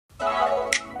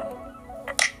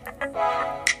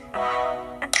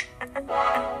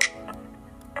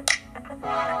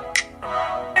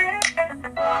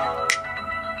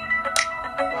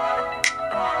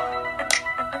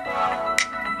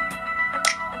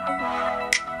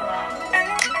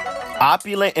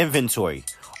Opulent Inventory,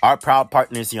 our proud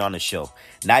partners here on the show.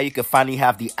 Now you can finally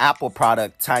have the Apple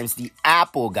product times the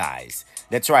Apple guys.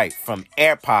 That's right, from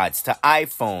AirPods to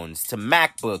iPhones to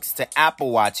MacBooks to Apple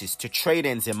Watches to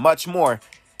trade-ins and much more.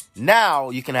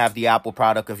 Now you can have the Apple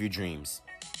product of your dreams.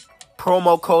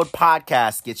 Promo code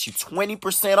podcast gets you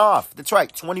 20% off. That's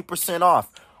right, 20%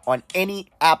 off on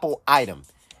any Apple item.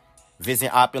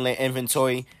 Visit Opulent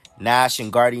Inventory, Nash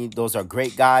and Gardy. Those are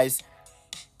great guys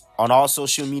on all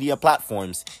social media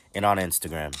platforms and on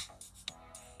Instagram.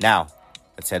 Now,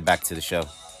 let's head back to the show.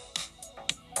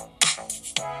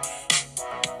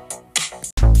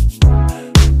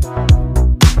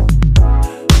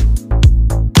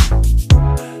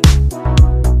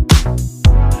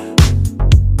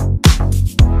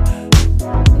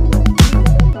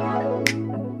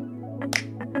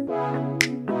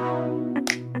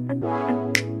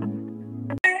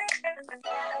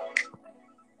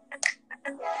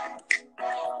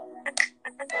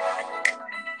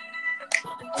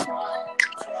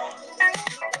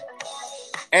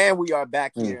 And we are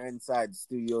back here inside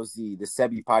Studio Z, the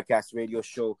Sebi Podcast Radio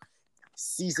Show,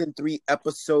 Season 3,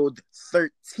 Episode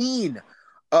 13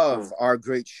 of our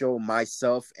great show,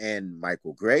 myself and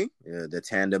Michael Gray, the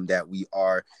tandem that we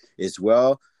are as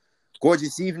well.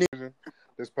 Gorgeous evening.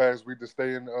 This past week to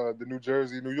stay in the New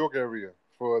Jersey, New York area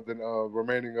for the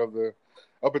remaining of the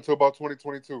up until about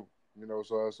 2022. You know,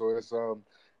 so it's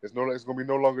going to be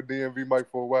no longer DMV Mike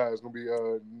for a while. It's going to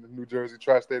be New Jersey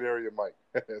tri-state area Mike.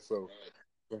 So.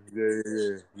 Yeah.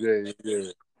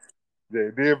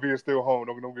 DMV is still home.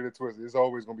 Don't get it twisted. It's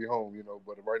always gonna be home, you know.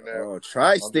 But right now,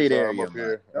 tri-state area. I'm up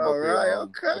here.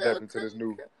 Okay. Adapting to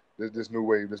this new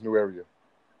wave, this new area.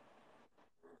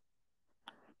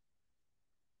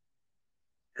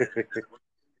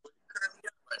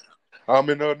 I'm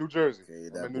in New Jersey.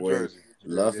 Okay, I'm in New Jersey.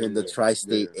 Loving the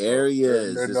tri-state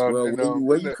areas as well.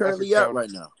 Where you currently at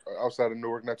right now? Outside of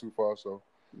Newark, not too far. So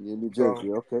you're in New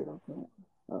Jersey. Okay.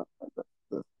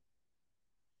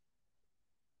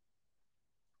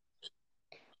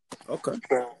 Okay.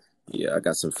 Yeah, I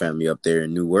got some family up there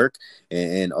in Newark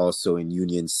and also in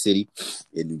Union City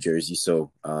in New Jersey.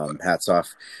 So hats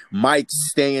off. Mike's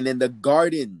staying in the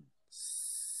Garden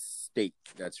State.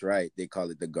 That's right. They call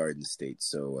it the Garden State.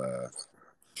 So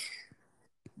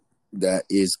that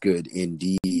is good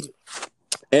indeed.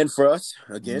 And for us,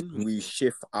 again, we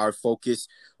shift our focus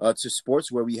to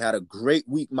sports where we had a great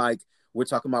week, Mike. We're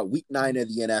talking about week 9 of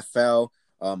the NFL.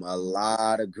 A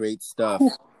lot of great stuff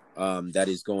that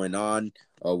is going on.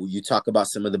 You talk about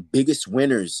some of the biggest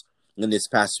winners in this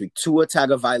past week. Tua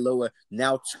Tagovailoa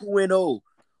now 2-0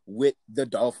 with the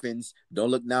Dolphins.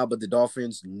 Don't look now, but the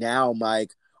Dolphins now,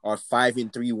 Mike, are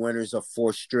 5-3 winners of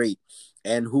 4 straight.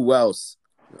 And who else?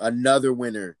 Another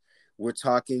winner. We're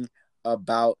talking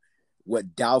about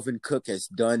what Dalvin Cook has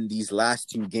done these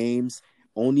last 2 games,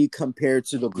 only compared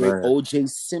to the great O.J.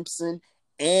 Simpson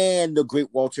and the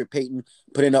great Walter Payton,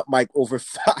 putting up, Mike, over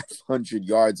 500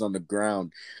 yards on the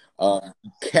ground,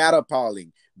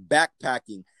 catapulting,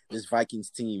 backpacking this Vikings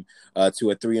team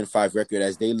to a 3-5 record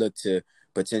as they look to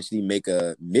potentially make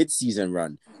a midseason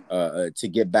run to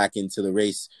get back into the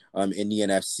race in the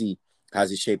NFC.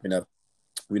 How's it shaping up?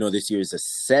 We know this year is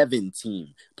a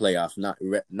 7-team playoff,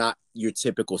 not your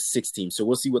typical 6-team. So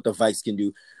we'll see what the Vikes can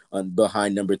do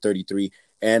behind number 33.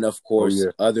 And, of course,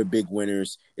 other big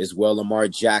winners as well. Lamar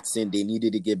Jackson, they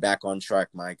needed to get back on track,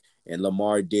 Mike. And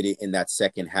Lamar did it in that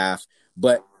second half.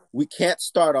 But we can't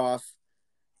start off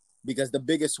because the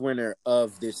biggest winner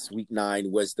of this week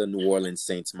 9 was the New Orleans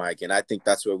Saints, Mike. And I think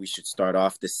that's where we should start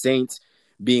off. The Saints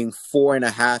being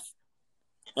 4.5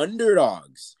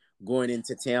 underdogs going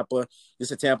into Tampa. This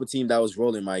is a Tampa team that was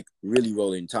rolling, Mike, really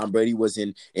rolling. Tom Brady was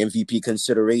in MVP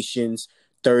considerations,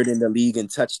 3rd in the league in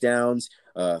touchdowns,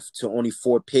 to only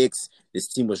 4 picks. This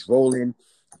team was rolling.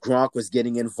 Gronk was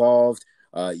getting involved.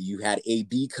 You had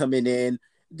AB coming in.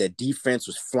 The defense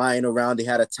was flying around. They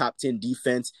had a top 10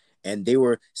 defense, and they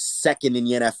were 2nd in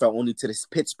the NFL only to the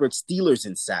Pittsburgh Steelers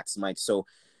in sacks, Mike. So,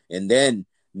 and then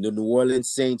the New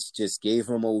Orleans Saints just gave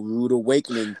him a rude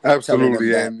awakening.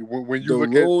 Absolutely, and when you the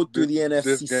look road at through the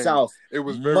NFC game, South, it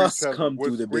was very must telling. come What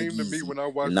through the Big screamed to Easy me when I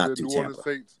watched not the through New Tampa. Orleans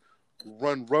Saints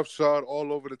run roughshod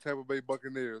all over the Tampa Bay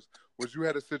Buccaneers was you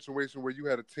had a situation where you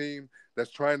had a team that's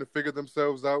trying to figure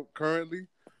themselves out currently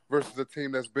versus a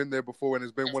team that's been there before and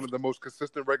has been one of the most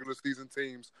consistent regular season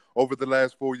teams over the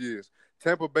last 4 years.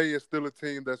 Tampa Bay is still a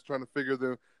team that's trying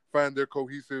to find their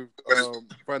cohesion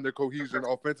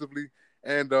offensively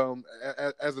and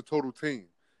as a total team.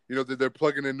 You know, they're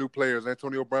plugging in new players.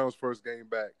 Antonio Brown's first game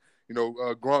back.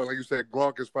 Gronk, like you said,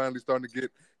 Gronk is finally starting to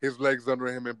get his legs under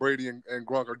him, and Brady and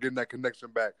Gronk are getting that connection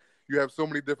back. You have so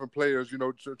many different players,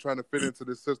 trying to fit into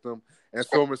this system, and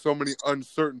so many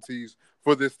uncertainties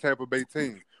for this Tampa Bay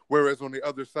team. Whereas on the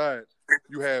other side,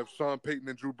 you have Sean Payton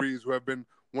and Drew Brees, who have been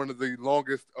one of the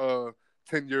longest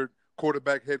tenured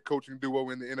quarterback head coaching duo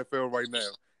in the NFL right now.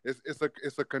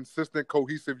 It's a consistent,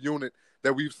 cohesive unit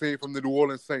that we've seen from the New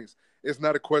Orleans Saints. It's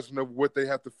not a question of what they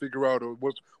have to figure out or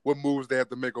what moves they have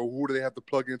to make or who do they have to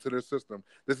plug into their system.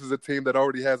 This is a team that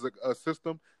already has a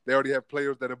system. They already have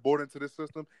players that have bought into this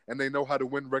system, and they know how to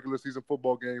win regular season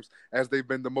football games, as they've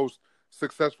been the most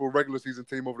successful regular season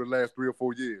team over the last 3 or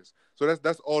 4 years. So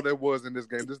that's all there was in this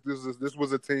game. This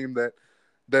was a team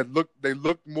that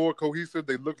looked more cohesive.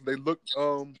 They looked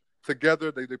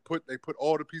together. They put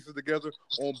all the pieces together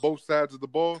on both sides of the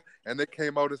ball, and they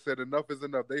came out and said enough is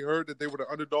enough. They heard that they were the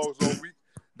underdogs all week.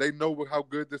 They know how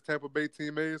good this Tampa Bay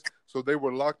team is, so they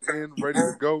were locked in, ready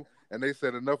to go, and they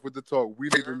said enough with the talk. We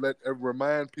need to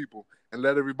remind people and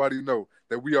let everybody know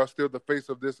that we are still the face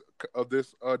of this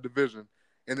division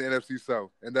in the NFC South,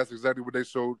 and that's exactly what they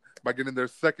showed by getting their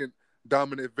second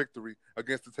dominant victory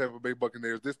against the Tampa Bay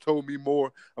Buccaneers. This told me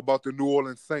more about the New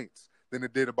Orleans Saints than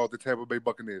it did about the Tampa Bay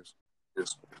Buccaneers.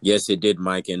 Yes, it did,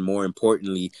 Mike. And more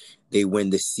importantly, they win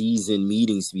the season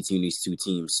meetings between these two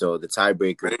teams. So the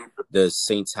tiebreaker, the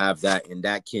Saints have that, and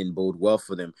that can bode well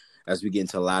for them as we get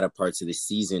into the latter parts of the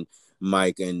season,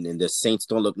 Mike. And the Saints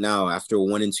don't look now. After a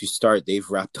 1-2 start, they've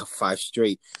wrapped up 5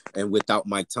 straight, and without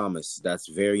Mike Thomas. That's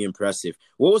very impressive.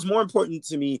 What was more important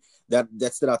to me that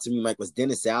stood out to me, Mike, was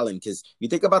Dennis Allen, because you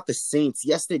think about the Saints.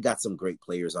 Yes, they got some great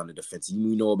players on the defense.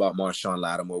 We know about Marshawn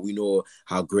Lattimore. We know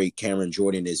how great Cameron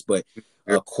Jordan is, but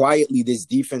quietly, this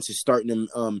defense is starting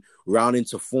to round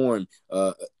into form.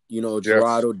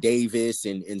 Gerardo Davis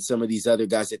and some of these other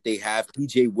guys that they have,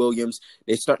 PJ Williams,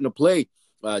 they're starting to play.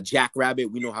 Jack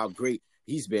Rabbit, we know how great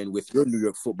he's been with your New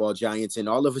York Football Giants, and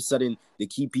all of a sudden, the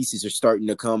key pieces are starting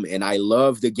to come, and I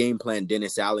love the game plan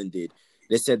Dennis Allen did.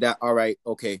 They said that, all right,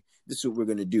 okay, this is what we're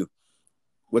going to do.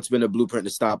 What's been a blueprint to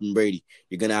stopping Brady?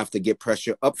 You're going to have to get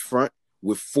pressure up front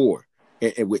with 4,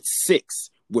 and with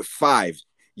 6, with 5.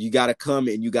 You got to come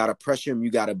and you got to pressure him. You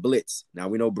got to blitz. Now,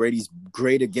 we know Brady's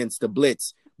great against the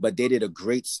blitz, but they did a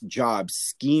great job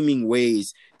scheming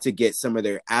ways to get some of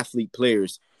their athlete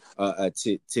players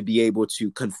to be able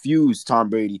to confuse Tom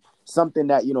Brady. Something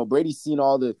that, Brady's seen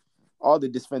all the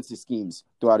defensive schemes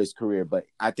throughout his career, but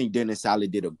I think Dennis Allen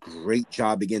did a great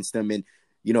job against them. And,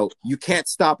 you can't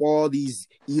stop all these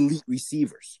elite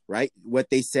receivers, right?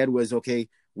 What they said was, okay,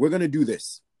 we're going to do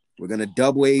this. We're going to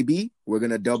double AB. We're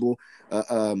going to double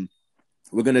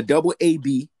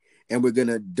AB, and we're going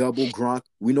to double Gronk.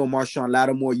 We know Marshawn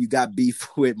Lattimore, you got beef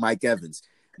with Mike Evans.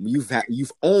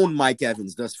 You've owned Mike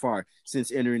Evans thus far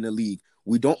since entering the league.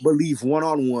 We don't believe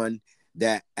one-on-one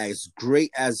that as great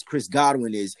as Chris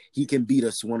Godwin is, he can beat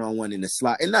us one-on-one in the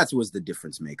slot, and that was the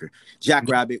difference maker. Jack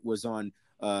Rabbit was on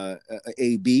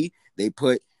AB. They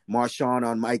put Marshawn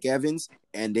on Mike Evans,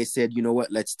 and they said, you know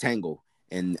what, let's tangle.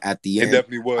 And at the end,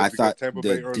 I thought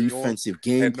the defensive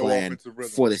game plan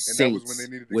for the Saints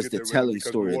was the telling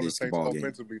story of this ball game.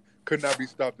 Offensively could not be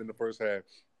stopped in the first half.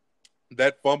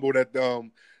 That fumble that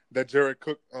Jared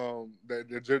Cook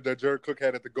that Jared Cook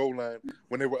had at the goal line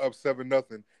when they were up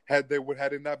 7-0, had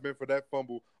it not been for that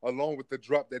fumble, along with the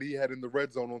drop that he had in the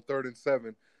red zone on 3rd and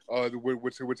 7,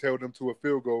 which held him to a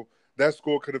field goal, that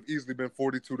score could have easily been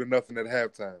 42-0 at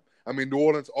halftime. I mean, New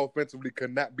Orleans offensively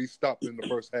could not be stopped in the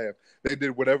first half. They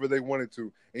did whatever they wanted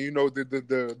to. And,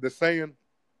 the saying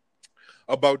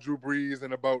about Drew Brees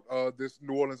and about this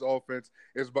New Orleans offense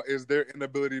is their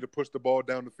inability to push the ball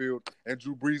down the field, and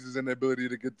Drew Brees' inability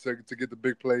to get the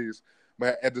big plays.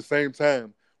 But at the same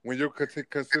time, when you're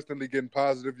consistently getting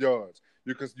positive yards,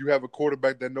 you have a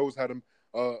quarterback that knows how to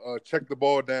check the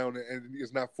ball down and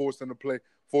is not forcing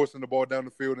the ball down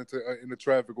the field into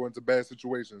traffic or into bad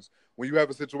situations. When you have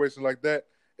a situation like that,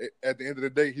 at the end of the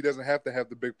day, he doesn't have to have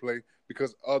the big play,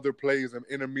 because other plays and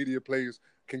intermediate plays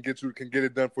can get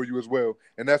it done for you as well.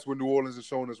 And that's what New Orleans is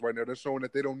showing us right now. They're showing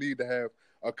that they don't need to have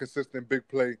a consistent big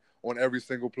play on every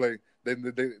single play. They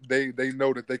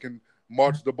know that they can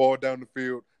march the ball down the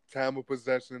field, time of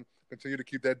possession, continue to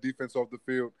keep that defense off the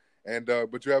field. And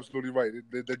but you're absolutely right.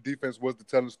 The defense was the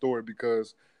telling story,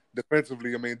 because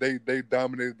defensively, I mean, they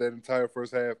dominated that entire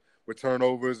first half with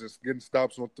turnovers and getting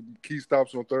key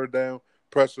stops on 3rd down,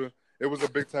 pressure. It was a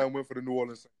big-time win for the New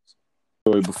Orleans Saints.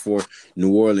 Before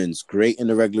New Orleans, great in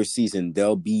the regular season.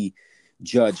 They'll be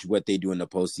judged what they do in the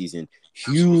postseason.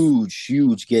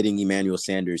 Huge getting Emmanuel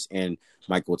Sanders and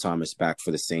Michael Thomas back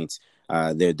for the Saints.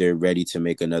 They're ready to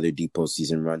make another deep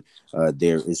postseason run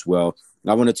there as well.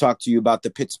 I want to talk to you about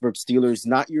the Pittsburgh Steelers.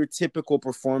 Not your typical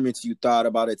performance you thought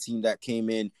about a team that came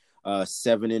in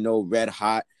 7-0, red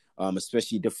hot,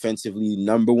 especially defensively.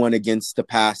 Number one against the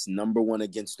pass, number one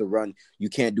against the run. You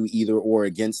can't do either or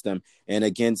against them. And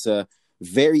against a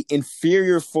very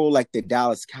inferior foe like the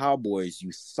Dallas Cowboys,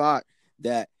 you thought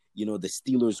that, the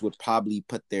Steelers would probably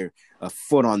put their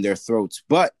foot on their throats.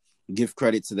 But give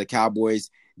credit to the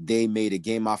Cowboys. They made a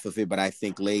game off of it, but I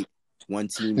think late. One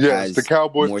team Yes, the has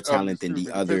Cowboys, more talent than the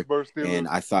the other. Pittsburgh And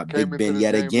Steelers I thought came Big into Ben this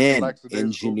yet game looking again lackadaisical.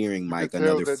 engineering, You could Mike, tell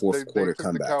another that fourth they quarter took the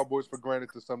comeback. Cowboys for granted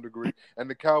to some degree, and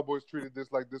the Cowboys treated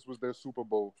this like this was their Super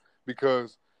Bowl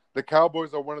because the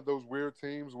Cowboys are one of those weird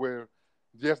teams where,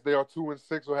 yes, they are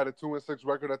 2-6 or had a 2-6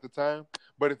 record at the time,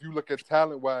 but if you look at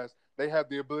talent-wise, they have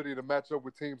the ability to match up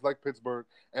with teams like Pittsburgh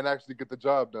and actually get the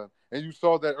job done. And you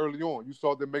saw that early on. You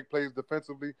saw them make plays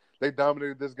defensively. They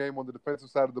dominated this game on the defensive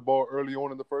side of the ball early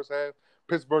on in the first half.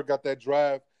 Pittsburgh got that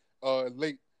drive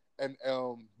late and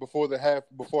before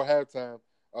halftime,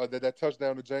 that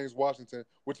touchdown to James Washington,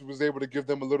 which was able to give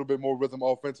them a little bit more rhythm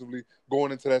offensively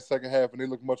going into that second half, and they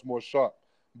looked much more sharp.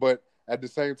 But at the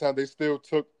same time, they still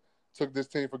took this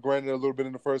team for granted a little bit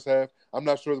in the first half. I'm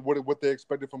not sure what they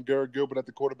expected from Garrett Gilbert at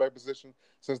the quarterback position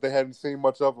since they hadn't seen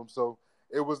much of him. So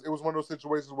it was one of those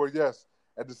situations where, yes,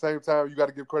 at the same time, you got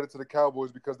to give credit to the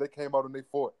Cowboys because they came out and they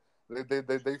fought.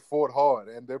 They fought hard,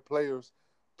 and their players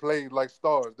played like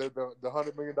stars. The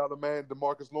 $100 million man,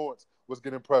 DeMarcus Lawrence, was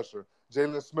getting pressure.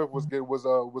 Jalen Smith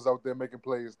was out there making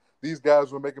plays. These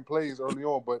guys were making plays early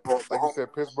on, but like you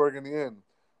said, Pittsburgh in the end,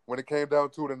 when it came down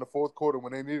to it in the fourth quarter,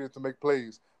 when they needed to make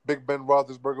plays, Big Ben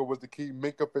Roethlisberger was the key.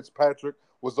 Minkah Fitzpatrick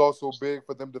was also big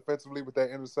for them defensively with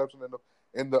that interception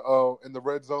in the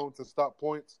red zone to stop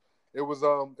points. It was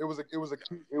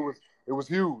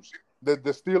huge. The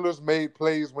Steelers made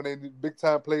plays big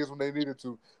time plays when they needed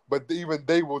to, but even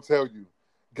they will tell you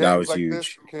That games was like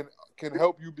this huge. can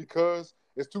help you because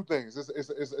it's two things.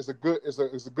 It's a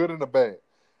good and a bad.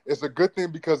 It's a good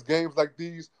thing because games like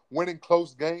these, winning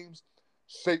close games,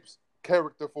 shapes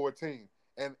character for a team,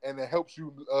 and it helps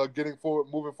you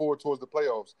moving forward towards the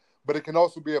playoffs. But it can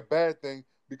also be a bad thing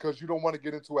because you don't want to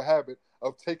get into a habit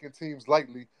of taking teams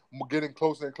lightly, getting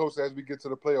closer and closer as we get to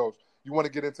the playoffs. You want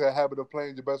to get into a habit of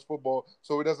playing your best football,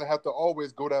 so it doesn't have to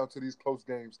always go down to these close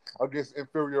games against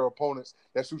inferior opponents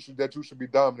that you should be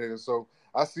dominating. So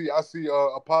I see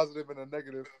a positive and a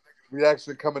negative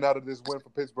reaction coming out of this win for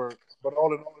Pittsburgh. But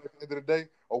all in all, at the end of the day,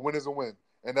 a win is a win,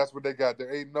 and that's what they got.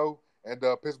 They're 8-0, and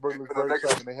Pittsburgh looks very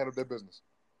sharp, and they handled their business.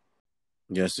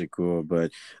 Yes, it could,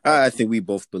 but I think we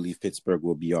both believe Pittsburgh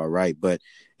will be all right. But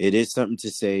it is something to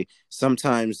say.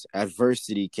 Sometimes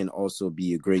adversity can also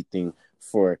be a great thing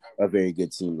for a very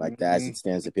good team like that. As it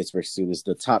stands, the Pittsburgh Steelers,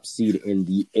 the top seed in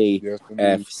the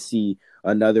AFC.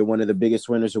 Another one of the biggest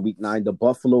winners of Week 9, the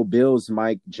Buffalo Bills.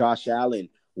 Mike, Josh Allen,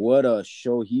 what a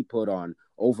show he put on!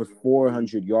 Over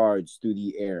 400 yards through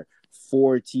the air,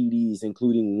 4 TDs,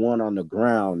 including one on the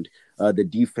ground. The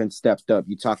defense stepped up.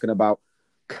 You're talking about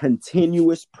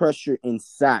continuous pressure in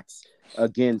sacks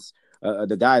against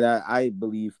the guy that I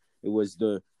believe it was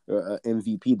the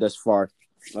MVP thus far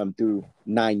through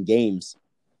 9 games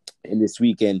in this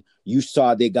weekend. You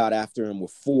saw they got after him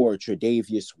with 4,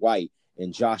 Tre'Davious White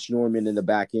and Josh Norman in the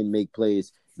back end make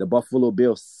plays. The Buffalo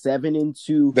Bills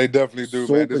 7-2. They definitely do,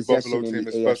 sole man. This possession Buffalo in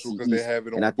the team is special AFC because they East, have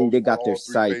it and I on think they on got their all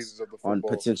three sights phases of the on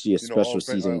football. potentially a special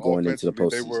season going into the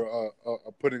Offensively, they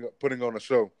postseason. were putting on a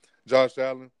show. Josh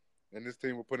Allen and this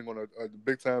team were putting on a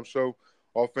big time show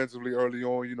offensively early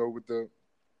on.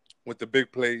 With the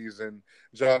big plays and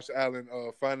Josh Allen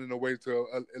finding a way to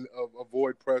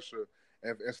avoid pressure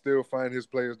and still find his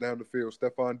players down the field.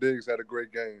 Stephon Diggs had a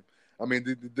great game. I mean,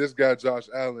 this guy Josh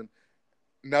Allen,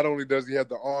 not only does he have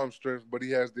the arm strength, but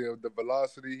he has the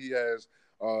velocity. He has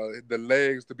the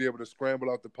legs to be able to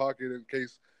scramble out the pocket in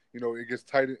case it gets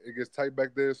tight. It gets tight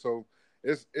back there. So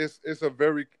it's a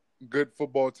very good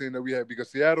football team that we have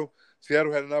because Seattle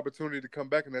had an opportunity to come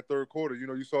back in that third quarter.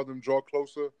 You saw them draw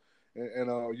closer,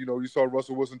 and you saw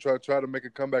Russell Wilson try to make a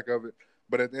comeback of it.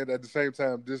 But at the same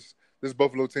time, this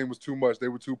Buffalo team was too much. They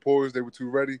were too poised. They were too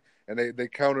ready, and they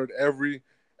countered every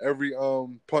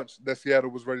punch that Seattle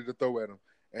was ready to throw at them,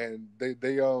 and they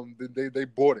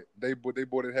bought it. They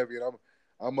bought it heavy, and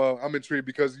I'm intrigued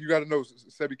because you got to know,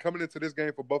 Sebi, coming into this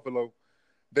game for Buffalo,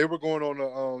 they were going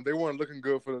on they weren't looking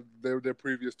good for their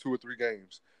previous 2 or 3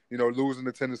 games. Losing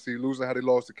to Tennessee, losing how they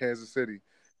lost to Kansas City,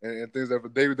 and things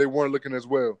that they weren't looking as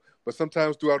well. But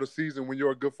sometimes throughout the season, when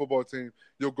you're a good football team,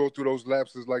 you'll go through those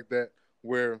lapses like that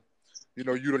where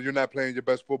you're not playing your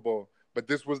best football. But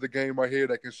this was the game right here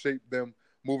that can shape them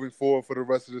moving forward for the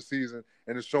rest of the season,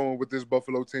 and it's showing what this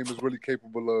Buffalo team is really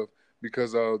capable of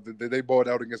because they balled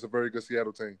out against a very good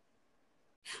Seattle team.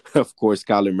 Of course,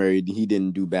 Kyler Murray, he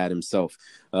didn't do bad himself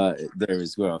there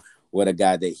as well. What a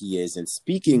guy that he is. And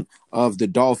speaking of the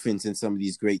Dolphins and some of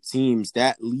these great teams,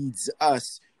 that leads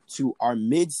us to our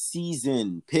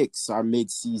mid-season picks, our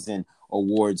mid-season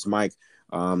awards, Mike.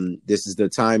 This is the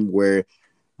time where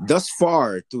thus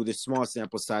far, through the small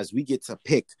sample size, we get to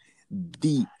pick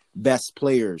the best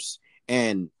players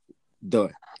and the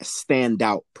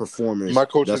standout performers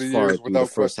thus far through the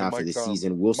first half of the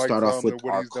season. We'll start off with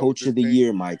our coach of the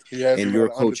year, Mike, and your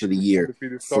coach of the year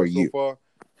for you.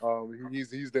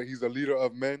 He's a leader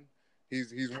of men.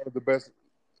 He's one of the best.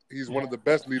 He's one of the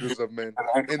best leaders of men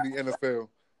in the NFL,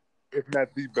 if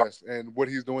not the best. And what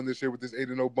he's doing this year with this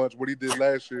 8-0 bunch, what he did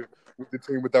last year with the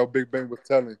team without Big Ben was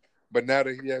telling. But now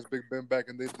that he has Big Ben back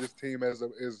and this team is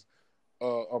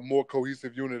a more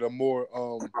cohesive unit, a more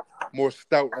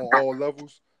stout on all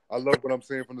levels. I love what I'm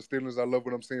seeing from the Steelers. I love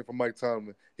what I'm seeing from Mike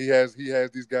Tomlin. He has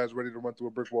these guys ready to run through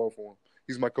a brick wall for him.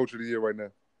 He's my coach of the year right now.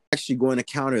 Actually going to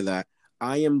counter that.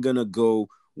 I am going to go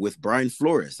with Brian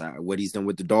Flores, what he's done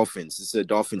with the Dolphins. This is a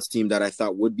Dolphins team that I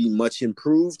thought would be much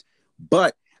improved,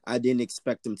 but I didn't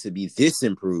expect them to be this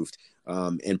improved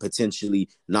and potentially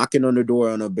knocking on the door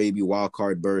on a baby wild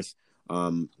card berth.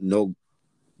 No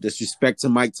disrespect to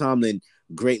Mike Tomlin,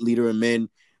 great leader of men,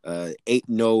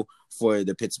 8-0 for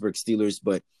the Pittsburgh Steelers,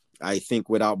 but I think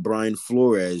without Brian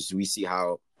Flores, we see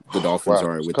how the Dolphins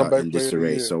are without in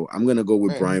disarray. So I'm going to go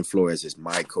with Brian Flores as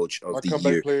my coach of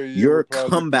the year. Your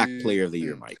comeback player of the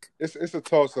year, Mike. It's a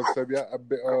toss-up, Sebi.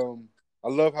 I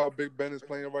love how Big Ben is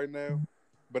playing right now,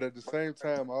 but at the same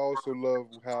time, I also love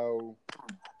how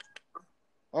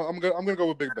I'm gonna go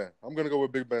with Big Ben. I'm gonna go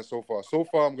with Big Ben so far.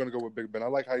 I'm gonna go with Big Ben. I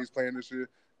like how he's playing this year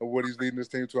and what he's leading this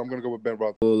team to. I'm gonna go with Ben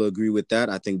Roethlisberger. We'll agree with that.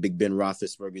 I think Big Ben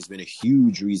Roethlisberger has been a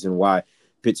huge reason why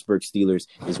Pittsburgh Steelers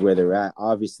is where they're at.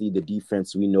 Obviously, the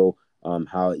defense, we know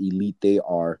how elite they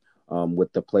are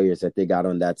with the players that they got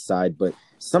on that side. But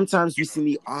sometimes we see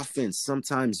the offense.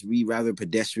 Sometimes we rather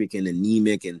pedestrian and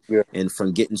anemic and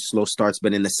from getting slow starts.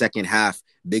 But in the second half,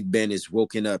 Big Ben is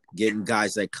woken up, getting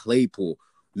guys like Claypool,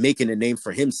 making a name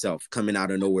for himself, coming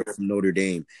out of nowhere from Notre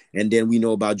Dame. And then we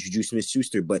know about Juju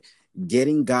Smith-Schuster, but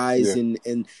getting guys in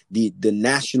the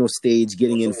national stage,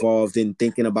 getting involved in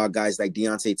thinking about guys like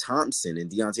Deontay Thompson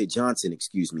and Deontay Johnson,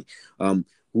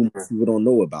 who people don't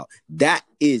know about. That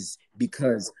is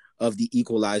because of the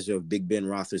equalizer of Big Ben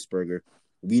Roethlisberger.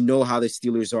 We know how the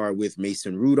Steelers are with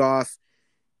Mason Rudolph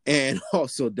and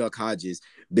also Duck Hodges.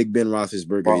 Big Ben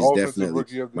Roethlisberger is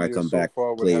definitely my comeback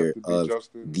player of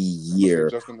the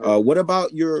year. What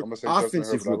about your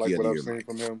offensive rookie of the year, Mike?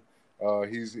 From him.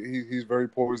 He's very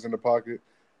poised in the pocket.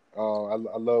 I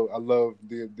love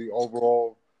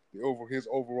his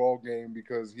overall game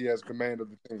because he has command of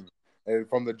the team. And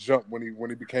from the jump when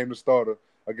he became the starter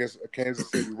against Kansas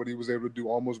City, what he was able to do,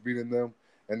 almost beating them,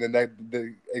 and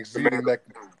then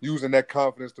using that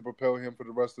confidence to propel him for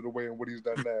the rest of the way and what he's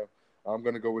done now. I'm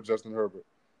going to go with Justin Herbert.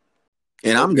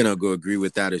 And I'm going to go agree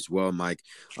with that as well, Mike.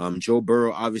 Joe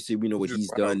Burrow, obviously, we know what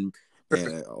he's done,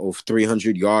 over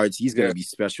 300 yards. He's going to be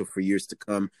special for years to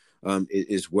come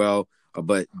as well.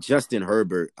 But Justin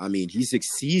Herbert, I mean, he's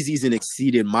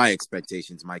exceeded my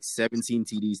expectations, Mike. 17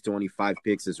 TDs, 25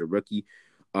 picks as a rookie.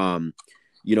 And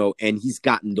he's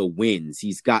gotten the wins.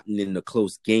 He's gotten in the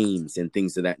close games and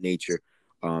things of that nature.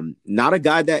 Not a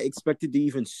guy that expected to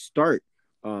even start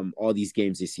all these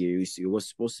games this year. It was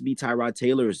supposed to be Tyrod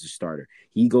Taylor as the starter.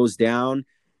 He goes down.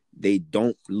 They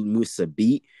don't miss a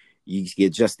beat. You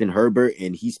get Justin Herbert,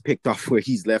 and he's picked off where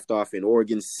he's left off in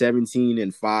Oregon,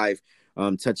 17-5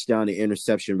 touchdown to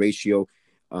interception ratio.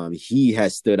 He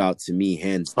has stood out to me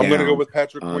hands down. I'm going to go with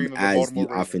Patrick Queen as the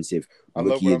offensive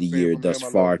rookie of the year thus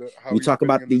far. We talk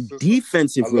about the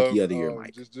defensive rookie of the year,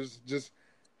 Mike.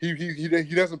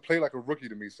 He doesn't play like a rookie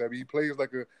to me, Sebi. He plays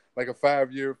like a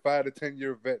 5 to 10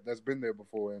 year vet that's been there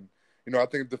before. And I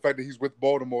think the fact that he's with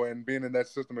Baltimore and being in that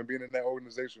system and being in that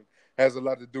organization has a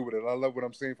lot to do with it. I love what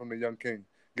I'm seeing from the young king.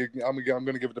 I'm going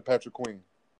to give it to Patrick Queen.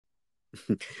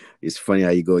 It's funny how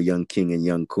you go young king and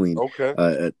young queen.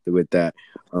 Okay. With that,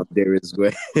 there is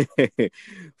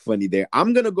funny there.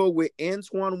 I'm gonna go with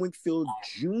Antoine Winfield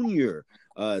Jr.,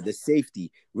 the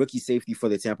rookie safety for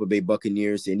the Tampa Bay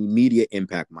Buccaneers, and immediate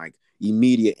impact, Mike.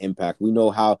 Immediate impact. We know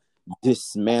how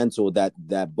dismantled that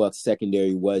Bucs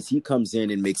secondary was. He comes in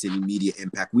and makes an immediate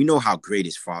impact. We know how great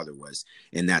his father was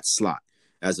in that slot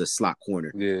as a slot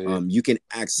corner. You can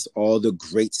ask all the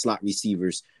great slot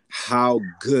receivers how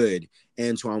good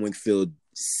Antoine Winfield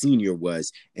Sr.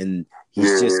 was, and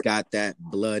he's just got that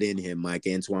blood in him, Mike.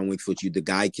 Antoine Winfield, the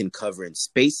guy can cover in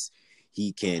space.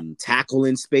 He can tackle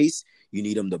in space. You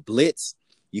need him to blitz.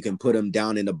 You can put him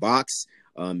down in the box.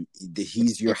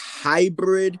 He's your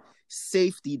hybrid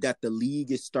safety that the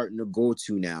league is starting to go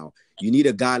to now. You need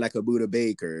a guy like a Buda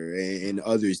Baker and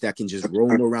others that can just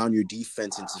roam around your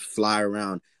defense and just fly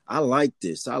around. I like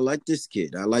this. I like this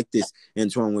kid. I like this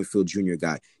Antoine Winfield Jr.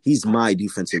 guy. He's my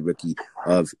defensive rookie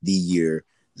of the year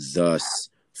thus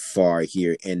far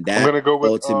here. And that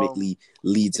ultimately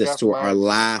leads us to our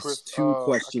last two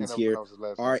questions here.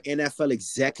 Our NFL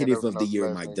executive of the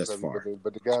year, Mike, thus far.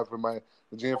 But the guy from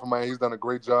the GM from Miami, he's done a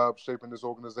great job shaping this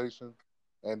organization.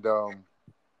 And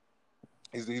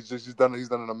he's done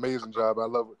an amazing job. I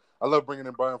love bringing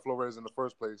in Brian Flores in the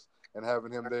first place and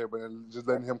having him there, but just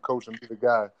letting him coach and be the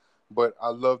guy. But I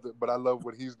love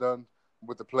what he's done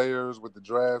with the players, with the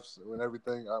drafts, and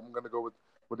everything. I'm gonna go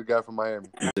with the guy from Miami.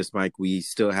 This, Mike, we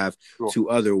still have two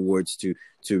other awards to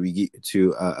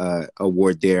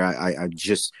award there. I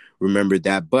just remembered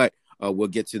that, but we'll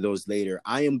get to those later.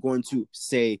 I am going to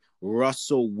say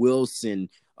Russell Wilson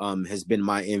has been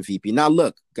my MVP. Now,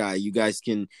 look, you guys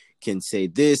can say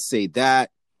this, say that.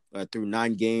 Through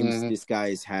 9 games, this guy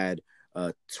has had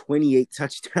 28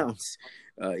 touchdowns.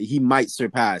 He might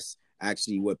surpass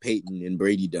actually what Peyton and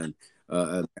Brady done,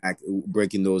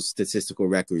 breaking those statistical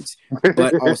records,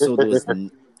 but also those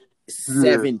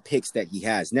 7 picks that he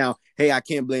has. Now, hey, I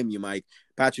can't blame you, Mike.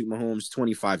 Patrick Mahomes,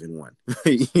 25-1.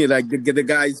 Like the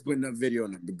guy's putting up video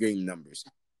on the game numbers.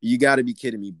 You got to be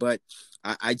kidding me. But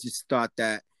I just thought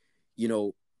that,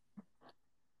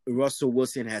 Russell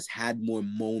Wilson has had more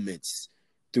moments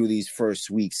through these first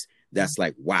weeks. That's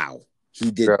like, wow, he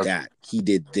did that. He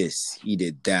did this. He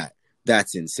did that.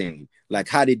 That's insane. Like,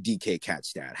 how did DK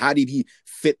catch that? How did he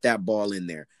fit that ball in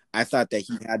there? I thought that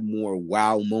he had more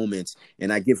wow moments,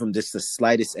 and I give him just the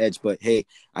slightest edge. But, hey,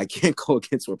 I can't go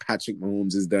against what Patrick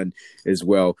Mahomes has done as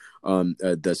well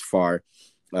thus far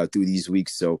through these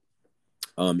weeks. So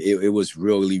it was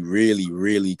really, really,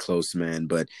 really close, man.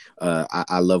 But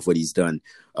I love what he's done.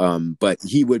 But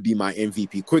he would be my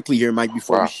MVP. Quickly here, Mike,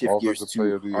 before we shift gears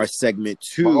to our segment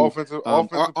 2. Our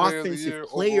offensive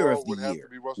player of the year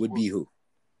would be who?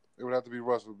 It would have to be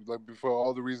Russell. Like, before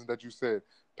all the reasons that you said,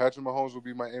 Patrick Mahomes would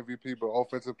be my MVP, but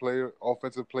offensive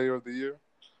player of the year,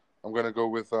 I'm gonna go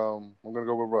with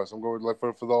Russ. I'm going with,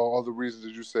 for all the reasons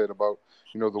that you said about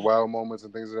the wild moments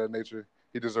and things of that nature.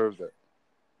 He deserves that.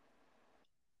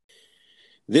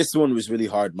 This one was really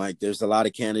hard, Mike. There's a lot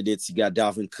of candidates. You got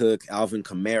Dalvin Cook, Alvin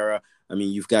Kamara. I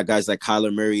mean, you've got guys like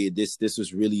Kyler Murray. This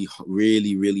was really,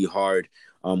 really, really hard.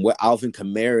 What Alvin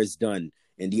Kamara has done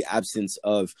in the absence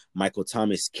of Michael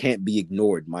Thomas can't be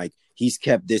ignored, Mike. He's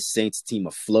kept this Saints team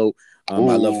afloat. I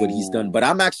love what he's done. But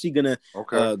I'm actually going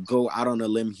to go out on a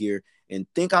limb here and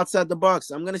think outside the box.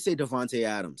 I'm going to say Davante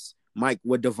Adams. Mike,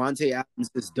 what Davante Adams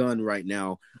has done right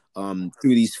now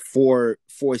through these four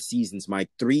seasons, Mike,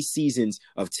 3 seasons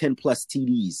of 10-plus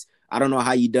TDs. I don't know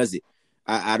how he does it.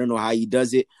 I don't know how he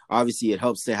does it. Obviously, it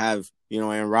helps to have,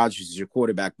 Aaron Rodgers as your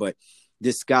quarterback. But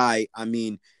this guy, I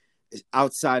mean,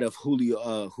 outside of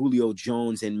Julio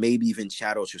Jones and maybe even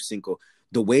Chad Ochocinco,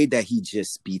 the way that he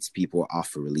just beats people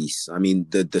off a release. I mean,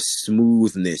 the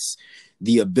smoothness,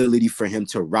 the ability for him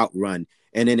to route run.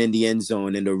 And then in the end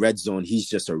zone, in the red zone, he's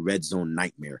just a red zone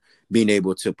nightmare, being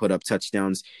able to put up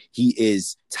touchdowns. He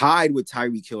is tied with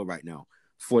Tyreek Hill right now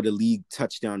for the league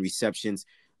touchdown receptions.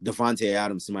 Davante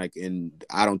Adams, Mike, and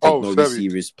I don't think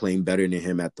receiver is playing better than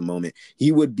him at the moment.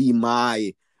 He would be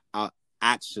my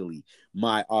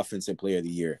offensive player of the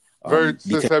year. Very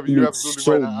heavy. You're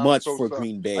so right. Much for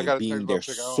Green Bay being their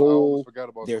sole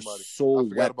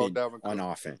weapon on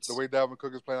offense. The way Dalvin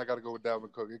Cook is playing, I got to go with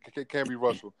Dalvin Cook. It can't be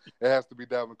Russell. It has to be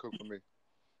Dalvin Cook for me.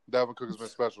 Dalvin Cook has been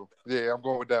special. Yeah, I'm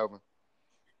going with Dalvin.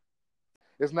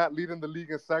 It's not leading the league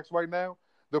in sacks right now.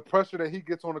 The pressure that he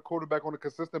gets on the quarterback on a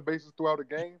consistent basis throughout the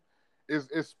game is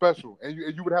special. And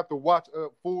you would have to watch a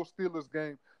full Steelers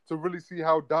game to really see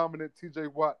how dominant T.J.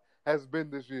 Watt has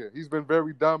been this year. He's been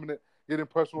very dominant, getting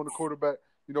pressure on the quarterback.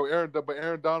 But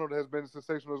Aaron Donald has been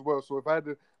sensational as well. So if I had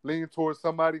to lean towards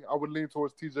somebody, I would lean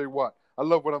towards T.J. Watt. I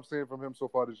love what I'm seeing from him so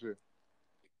far this year.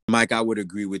 Mike, I would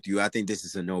agree with you. I think this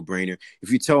is a no-brainer.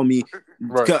 If you tell me,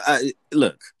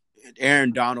 look,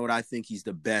 Aaron Donald, I think he's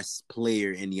the best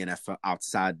player in the NFL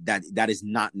outside that is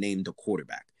not named a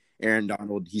quarterback. Aaron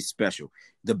Donald, he's special.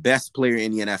 The best player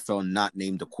in the NFL not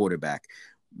named a quarterback.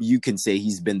 You can say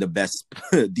he's been the best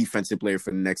defensive player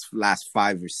for the last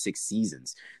 5 or 6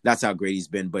 seasons. That's how great he's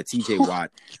been. But T.J.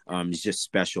 Watt is just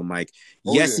special, Mike.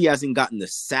 He hasn't gotten the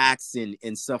sacks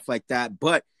and stuff like that,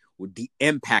 but with the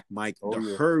impact, Mike,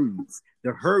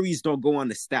 the hurries don't go on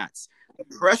the stats.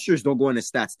 pressures don't go in the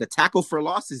stats. The tackle for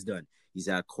loss is done. He's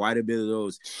had quite a bit of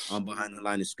those behind the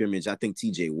line of scrimmage. I think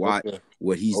T.J. Watt,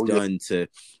 what he's done to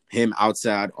him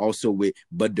outside, also with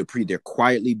Bud Dupree, they're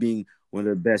quietly being one of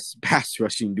the best pass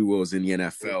rushing duos in the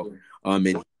NFL.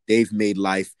 And they've made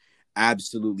life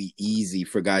absolutely easy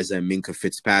for guys like Minkah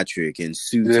Fitzpatrick and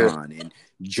Suton and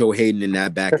Joe Hayden in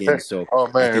that back end. So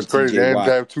man, it's crazy. TJ Watt,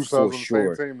 they have two sons for on the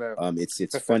sure. same team now.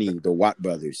 It's funny, the Watt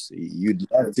brothers. You'd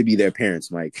love to be their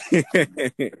parents, Mike.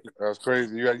 That's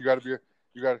crazy. You got to be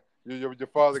your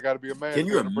father got to be a man. Can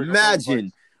you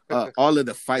imagine all of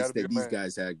the fights that these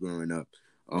guys had growing up?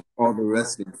 All the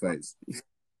wrestling fights.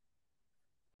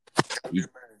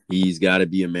 He's got to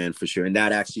be a man for sure. And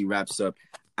that actually wraps up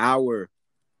our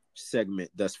segment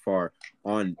thus far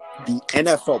on the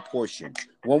NFL portion.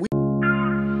 When we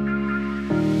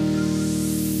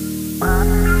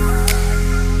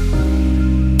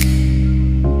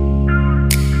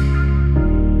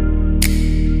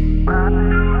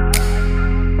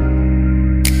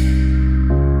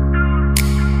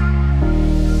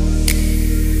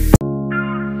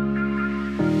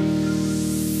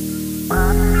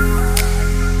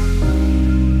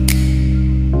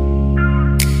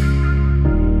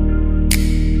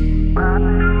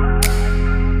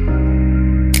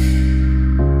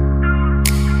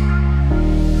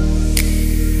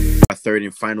third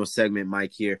and final segment,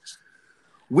 Mike, here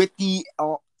with the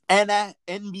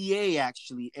NBA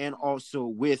actually, and also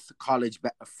with college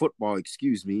football.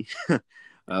 Excuse me,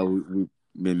 we've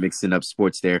been mixing up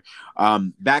sports there.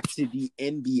 Back to the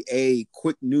NBA.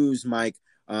 Quick news, Mike.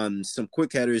 Some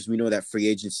quick headers. We know that free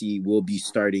agency will be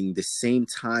starting the same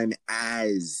time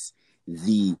as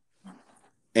the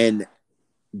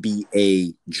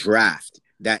NBA draft.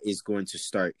 That is going to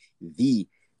start the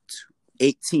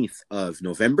 18th of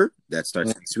November. That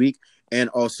starts next week. And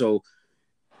also,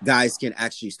 guys can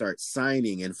actually start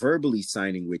signing and verbally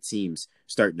signing with teams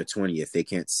starting the 20th. They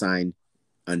can't sign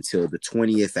until the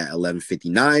 20th at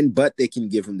 11:59, but they can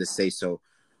give them the say-so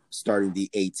starting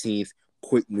the 18th.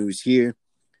 Quick news here.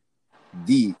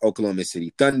 The Oklahoma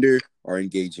City Thunder are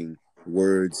engaging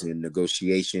words and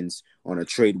negotiations on a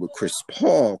trade with Chris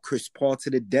Paul. Chris Paul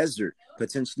to the desert.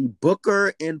 Potentially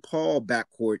Booker and Paul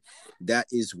backcourt. That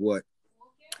is what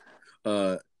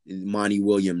Monty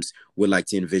Williams would like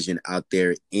to envision out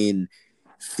there in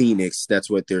Phoenix. That's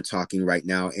what they're talking right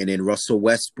now. And then Russell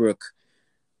Westbrook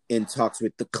in talks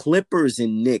with the Clippers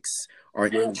and Knicks are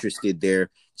interested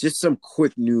there. Just some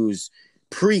quick news,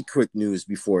 quick news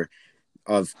before,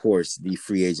 of course, the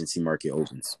free agency market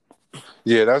opens.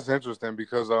 Yeah, that's interesting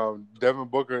because Devin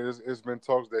Booker it's been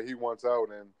talks that he wants out,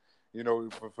 and you know,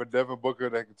 for Devin Booker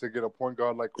to get a point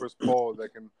guard like Chris Paul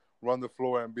that can run the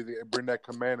floor and bring that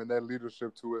command and that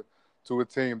leadership to a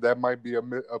team, that might be a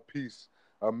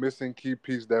missing key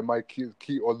piece that might keep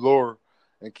or lure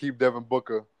and keep Devin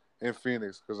Booker in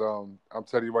Phoenix. Because I'm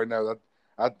telling you right now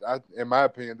that I in my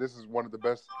opinion, this is one of the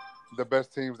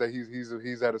best teams that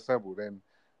he's had assembled, and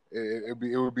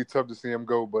it would be tough to see him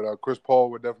go. But Chris Paul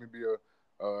would definitely be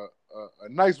a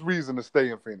nice reason to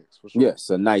stay in Phoenix for sure. Yes,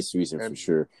 a nice reason for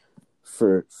sure.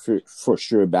 For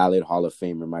sure, ballot Hall of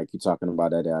Famer, Mike. You're talking about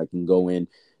that. I can go in,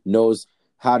 knows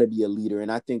how to be a leader,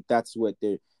 and I think that's what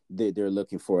they're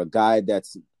looking for. A guy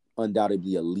that's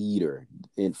undoubtedly a leader,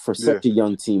 and for such a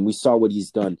young team, we saw what he's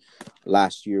done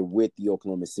last year with the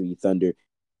Oklahoma City Thunder.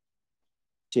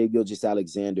 Shai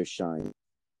Gilgeous-Alexander shine.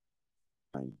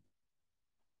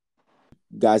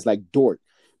 Guys like Dort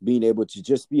being able to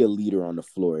just be a leader on the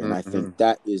floor, and I think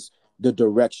that is the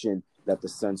direction that the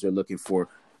Suns are looking for,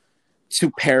 to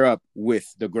pair up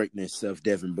with the greatness of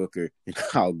Devin Booker and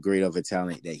how great of a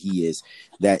talent that he is.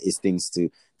 That is things to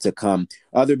come.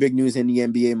 Other big news in the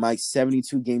NBA, Mike,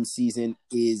 72-game season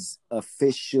is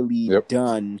officially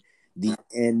done. The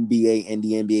NBA and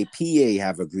the NBA PA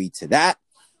have agreed to that.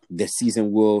 The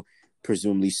season will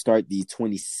presumably start the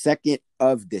 22nd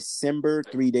of December,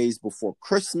 3 days before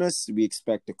Christmas. We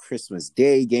expect the Christmas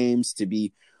Day games to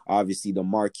be obviously the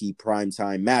marquee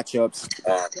primetime matchups.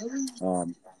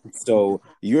 So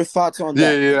your thoughts on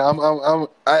that? Yeah.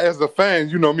 I as a fan,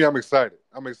 you know me, I'm excited.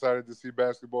 I'm excited to see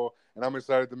basketball, and I'm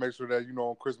excited to make sure that, you know,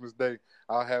 on Christmas Day,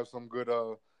 I'll have some good,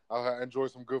 I'll enjoy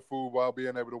some good food while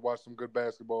being able to watch some good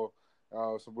basketball,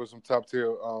 with some top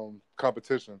tier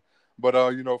competition. But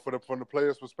you know, from the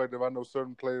players' perspective, I know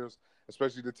certain players,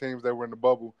 especially the teams that were in the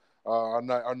bubble, are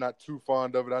not too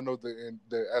fond of it. I know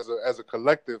that as a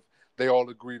collective, they all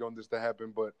agreed on this to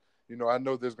happen, but you know, I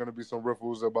know there's going to be some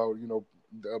riffles about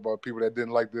people that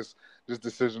didn't like this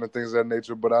decision and things of that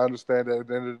nature. But I understand that at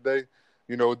the end of the day,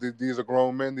 you know, these are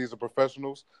grown men, these are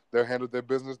professionals. They'll handle their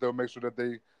business. They'll make sure that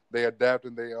they adapt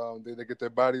and they get their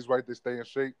bodies right, they stay in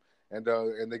shape,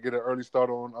 and they get an early start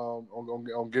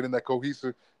on getting that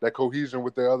cohesion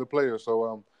with their other players.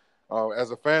 So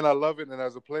as a fan, I love it, and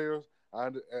as a player,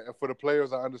 and for the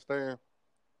players, I understand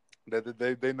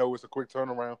that they know it's a quick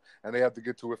turnaround and they have to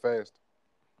get to it fast.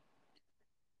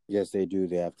 Yes, they do.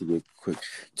 They have to get quick,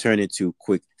 turn it to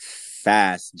quick,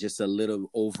 fast. Just a little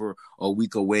over a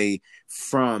week away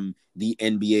from the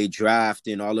NBA draft,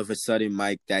 and all of a sudden,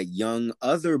 Mike, that young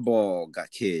other ball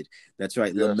got kid. That's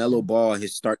right, Yes. LaMelo Ball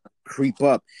has started to creep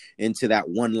up into that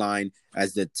one line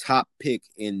as the top pick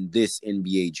in this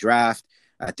NBA draft.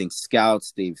 I think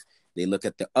scouts they look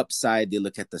at the upside, they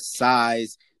look at the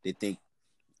size, they think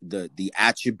the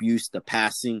attributes, the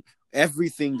passing,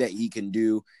 everything that he can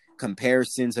do.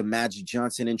 Comparisons of Magic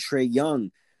Johnson and Trae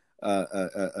Young,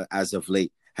 as of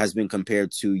late, has been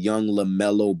compared to young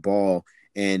LaMelo Ball,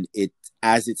 and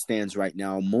as it stands right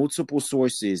now, multiple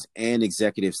sources and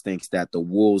executives thinks that the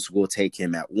Wolves will take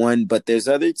him at 1, but there's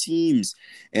other teams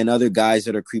and other guys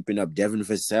that are creeping up. Devin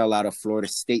Vassell out of Florida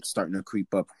State starting to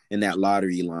creep up in that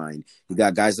lottery line. You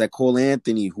got guys like Cole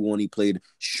Anthony, who only played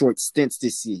short stints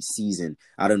this season,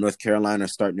 out of North Carolina,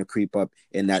 starting to creep up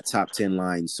in that top 10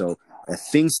 line. So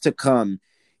things to come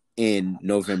in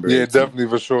November 18th. Yeah, definitely,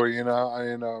 for sure.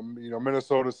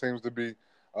 Minnesota seems to be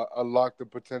a lock to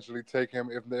potentially take him.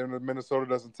 If Minnesota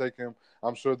doesn't take him,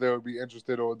 I'm sure they'll be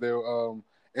interested, or they'll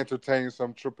entertain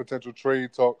some potential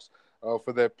trade talks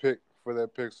for that pick.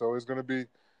 So it's gonna be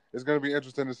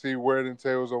interesting to see where it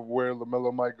entails, of where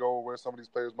LaMelo might go, where some of these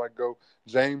players might go.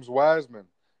 James Wiseman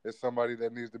is somebody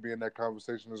that needs to be in that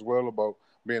conversation as well, about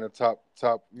being a top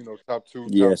 2, top 5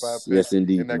 pick yes,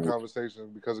 indeed, in that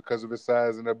conversation, because of his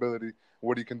size and ability,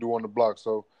 what he can do on the block.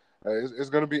 So it's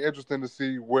going to be interesting to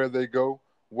see where they go,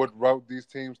 what route these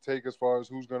teams take as far as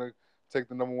who's going to take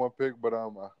the number 1 pick. But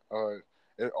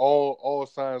all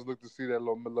signs look to see that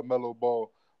LaMelo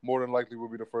Ball more than likely will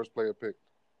be the first player picked.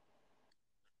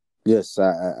 Yes,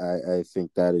 I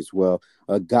think that as well.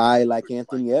 A guy like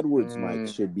Anthony Edwards, Mike,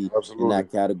 should be absolutely in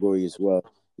that category as well.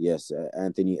 Yes,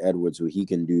 Anthony Edwards, what he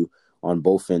can do on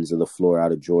both ends of the floor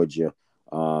out of Georgia,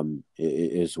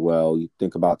 as well. You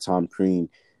think about Tom Crean,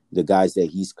 the guys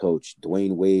that he's coached,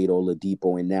 Dwayne Wade,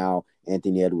 Oladipo, and now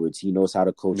Anthony Edwards. He knows how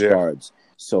to coach guards.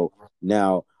 So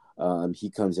now he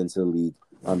comes into the league.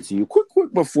 To you,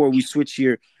 quick before we switch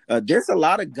here, there's a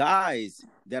lot of guys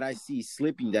that I see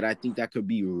slipping that I think that could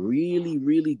be really,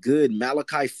 really good.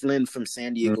 Malachi Flynn from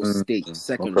San Diego State,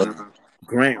 second round.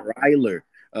 Grant Ryler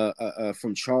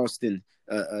from Charleston,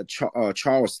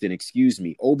 excuse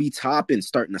me. Obi Toppin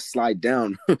starting to slide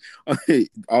down.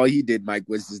 All he did, Mike,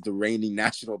 was just the reigning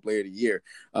National Player of the Year.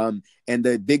 And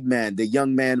the big man, the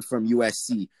young man from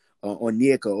USC,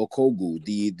 Onyeka Okongwu,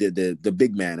 the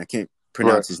big man. I can't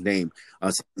pronounce his name.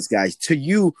 These guys. To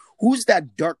you, who's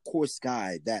that dark horse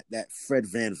guy, that Fred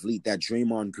VanVleet, that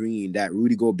Draymond Green, that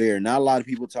Rudy Gobert? Not a lot of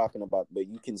people talking about, but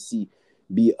you can see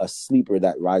be a sleeper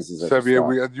that rises up.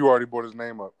 You already brought his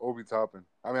name up, Obi Toppin.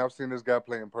 I mean, I've seen this guy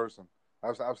play in person.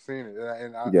 I've seen it,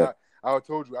 and I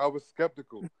told you I was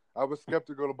skeptical. I was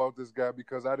skeptical about this guy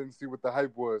because I didn't see what the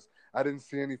hype was. I didn't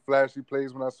see any flashy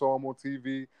plays when I saw him on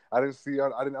TV. I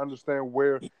didn't understand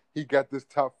where he got this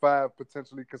top 5,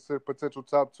 potential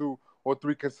top 2 or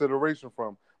 3 consideration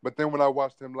from. But then when I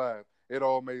watched him live, it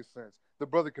all made sense. The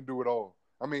brother can do it all.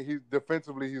 I mean,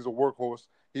 defensively, he's a workhorse.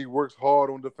 He works hard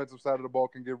on the defensive side of the ball,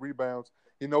 can get rebounds.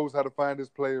 He knows how to find his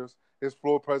players. His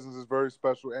floor presence is very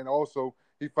special. And also,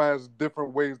 he finds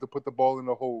different ways to put the ball in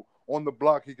the hole. On the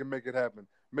block, he can make it happen.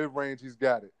 Mid-range, he's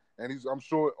got it. And I'm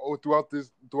sure throughout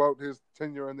his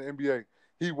tenure in the NBA,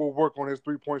 he will work on his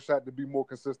three-point shot to be more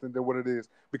consistent than what it is,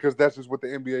 because that's just what the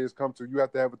NBA has come to. You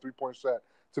have to have a three-point shot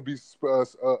to be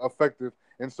effective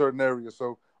in certain areas.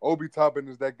 So Obi Toppin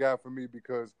is that guy for me,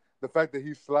 because the fact that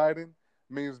he's sliding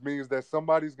means that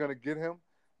somebody's going to get him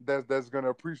that's going to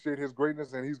appreciate his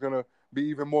greatness, and he's going to be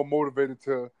even more motivated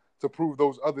to prove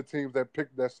those other teams that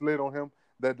slid on him,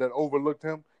 that overlooked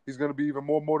him. He's going to be even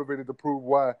more motivated to prove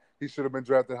why he should have been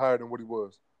drafted higher than what he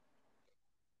was.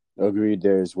 Agreed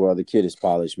there as well. The kid is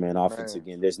polished, man. Offensive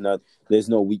game. There's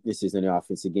no weaknesses in the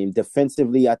offensive game.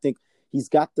 Defensively, I think he's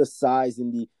got the size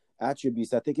and the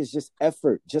attributes. I think it's just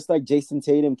effort. Just like Jason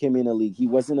Tatum came in the league. He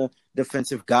wasn't a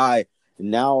defensive guy.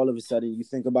 And now all of a sudden you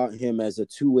think about him as a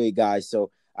two-way guy. So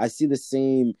I see the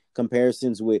same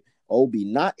comparisons with Obi,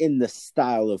 not in the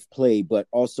style of play, but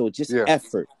also just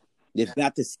effort. They've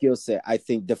got the skill set. I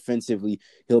think defensively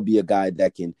he'll be a guy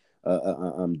that can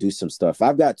do some stuff.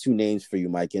 I've got 2 names for you,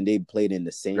 Mike, and they played in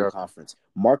the same conference.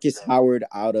 Marcus Howard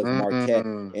out of Marquette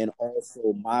and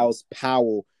also Miles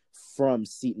Powell from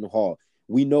Seton Hall.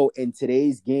 We know in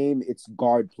today's game, it's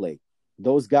guard play.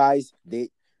 Those guys,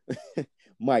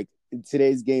 Mike, in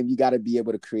today's game, you got to be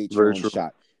able to create your Very own true.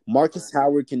 shot. Marcus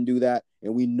Howard can do that,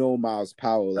 and we know Miles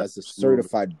Powell, as a Absolutely.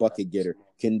 certified bucket getter,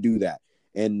 can do that.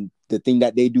 And the thing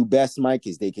that they do best, Mike,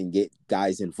 is they can get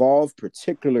guys involved,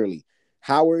 particularly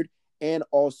Howard and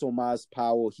also Miles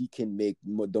Powell. He can make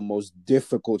the most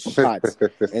difficult shots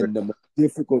in the most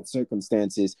difficult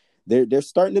circumstances. They're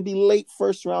starting to be late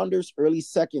first rounders, early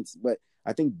seconds, but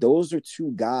I think those are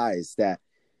two guys that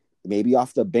maybe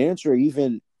off the bench or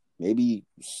even maybe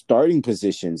starting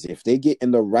positions, if they get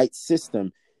in the right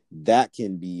system, that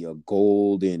can be a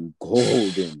golden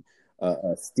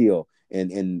steal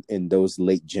in those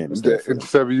late gems there for them.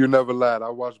 Sevi, you never lied. I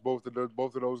watched both of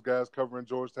those guys covering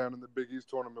Georgetown in the Big East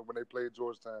tournament when they played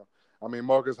Georgetown. I mean,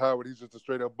 Marcus Howard, he's just a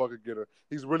straight up bucket getter.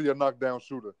 He's really a knockdown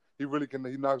shooter. He really can.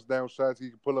 He knocks down shots. He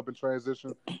can pull up in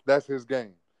transition. That's his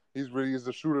game. He's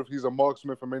a shooter. He's a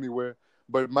marksman from anywhere.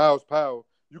 But Miles Powell,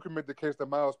 you can make the case that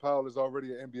Miles Powell is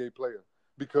already an NBA player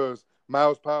because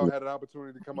Miles Powell had an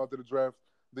opportunity to come out to the draft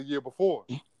the year before,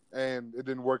 and it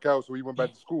didn't work out, so he went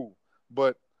back to school.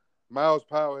 But Miles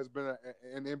Powell has been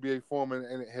an NBA form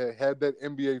and had that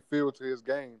NBA feel to his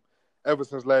game ever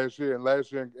since last year. And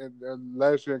last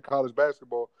year in college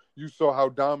basketball, you saw how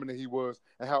dominant he was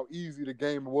and how easy the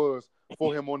game was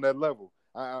for him on that level.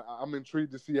 I'm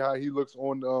intrigued to see how he looks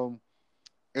on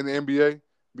in the NBA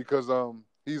because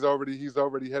he's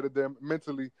already headed there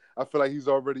mentally. I feel like he's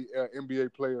already an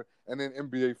NBA player and in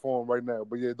NBA form right now.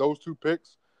 But yeah, those two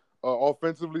picks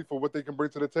offensively for what they can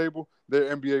bring to the table,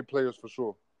 they're NBA players for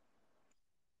sure.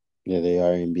 Yeah, they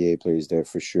are NBA players there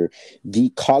for sure. The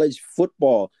college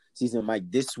football season, Mike,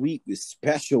 this week, this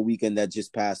special weekend that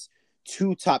just passed,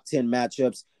 2 top 10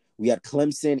 matchups. We had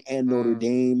Clemson and Notre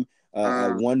Dame,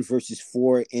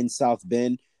 1-4 in South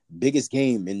Bend. Biggest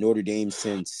game in Notre Dame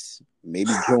since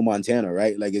maybe Joe Montana,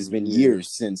 right? Like, it's been years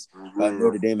since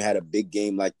Notre Dame had a big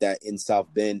game like that in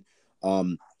South Bend.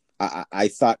 I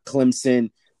thought Clemson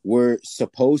were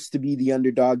supposed to be the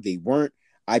underdog. They weren't.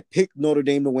 I picked Notre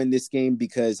Dame to win this game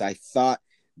because I thought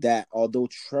that although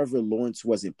Trevor Lawrence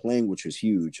wasn't playing, which was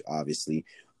huge, obviously,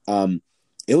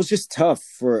 it was just tough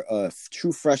for a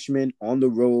true freshman on the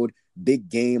road, big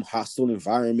game, hostile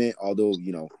environment, although,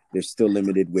 they're still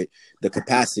limited with the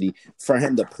capacity for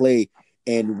him to play.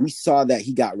 And we saw that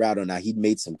he got routed. Now, he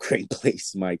made some great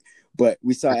plays, Mike, but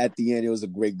we saw at the end, it was a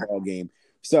great ball game.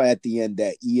 We saw at the end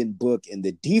that Ian Book and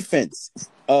the defense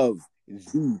of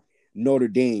the Notre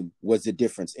Dame was the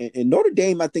difference. And Notre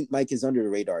Dame, I think, Mike, is under the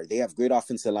radar. They have great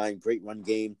offensive line, great run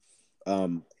game,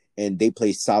 and they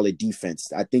play solid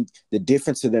defense. I think the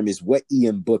difference to them is what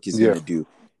Ian Book is going to do.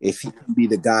 If he can be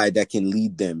the guy that can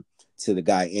lead them to the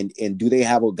guy, and do they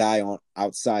have a guy on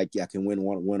outside that can win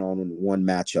one-on-one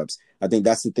matchups? I think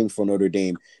that's the thing for Notre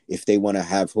Dame if they want to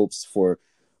have hopes for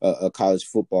a college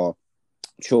football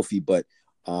trophy. But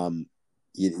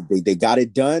they got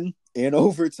it done in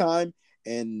overtime.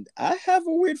 And I have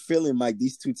a weird feeling, Mike,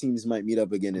 these two teams might meet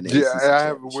up again in the ACC I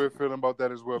have a weird feeling about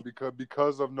that as well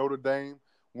because of Notre Dame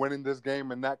winning this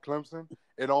game and not Clemson,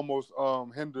 it almost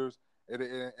hinders it,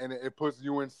 and it puts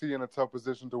UNC in a tough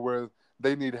position to where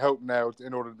they need help now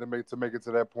in order to make it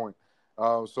to that point.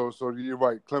 So you're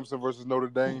right, Clemson versus Notre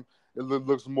Dame. It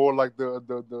looks more like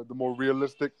the more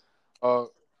realistic.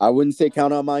 I wouldn't say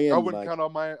count on Miami. I wouldn't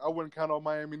count on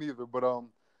Miami neither, but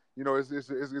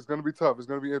it's going to be tough. It's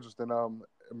going to be interesting.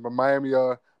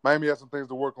 Miami has some things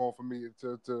to work on for me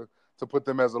to put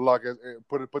them as a lock,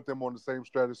 put them on the same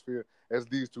stratosphere as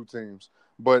these two teams.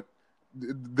 But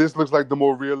this looks like the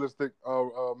more realistic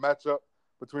matchup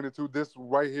between the two. This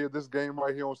game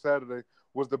right here on Saturday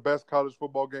was the best college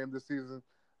football game this season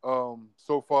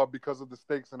so far because of the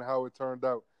stakes and how it turned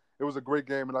out. It was a great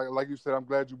game, and like you said, I'm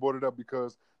glad you brought it up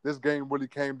because this game really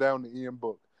came down to Ian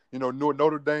Book.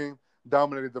 Notre Dame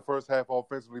dominated the first half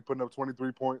offensively, putting up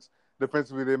 23 points.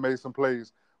 Defensively, they made some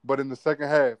plays. But in the second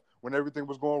half, when everything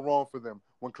was going wrong for them,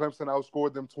 when Clemson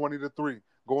outscored them 20-3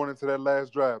 going into that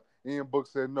last drive, Ian Book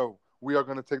said, no, we are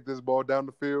going to take this ball down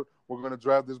the field. We're going to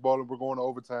drive this ball, and we're going to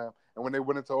overtime. And when they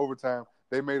went into overtime,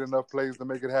 they made enough plays to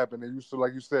make it happen. And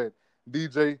like you said,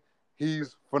 DJ,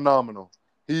 he's phenomenal.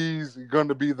 He's going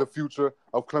to be the future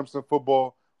of Clemson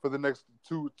football for the next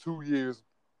 2 years,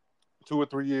 2 or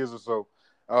 3 years or so.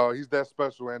 He's that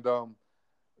special, and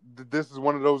this is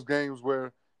one of those games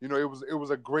where it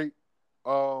was a great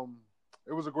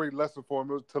lesson for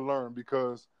him to learn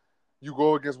because you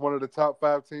go against one of the top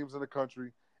 5 teams in the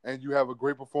country and you have a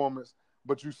great performance,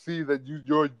 but you see that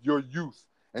your youth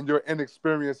and your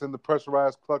inexperience in the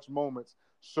pressurized clutch moments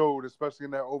showed, especially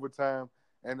in that overtime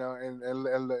and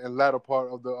latter part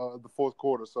of the fourth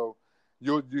quarter. So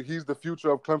he's the future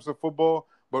of Clemson football,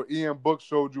 but Ian Book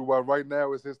showed you why right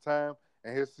now is his time.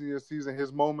 and his senior season,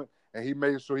 his moment, and he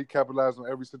made sure he capitalized on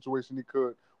every situation he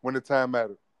could when the time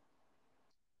mattered.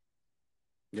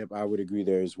 Yep, I would agree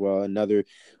there as well. Another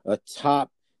a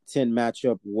top 10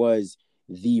 matchup was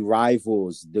the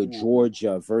rivals, the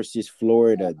Georgia versus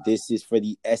Florida. This is for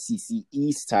the SEC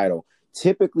East title.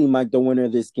 Typically, Mike, the winner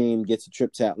of this game gets a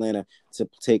trip to Atlanta to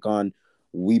take on,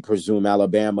 we presume,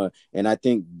 Alabama. And I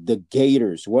think the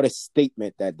Gators, what a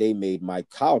statement that they made, Mike.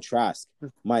 Kyle Trask,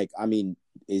 Mike, I mean,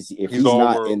 if he's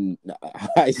not world. in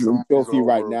Heisman Trophy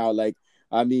right now, like,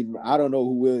 I mean, I don't know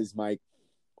who is, Mike.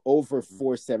 Over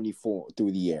 474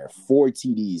 through the air, 4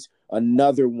 TDs,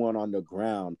 another one on the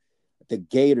ground. The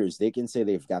Gators, they can say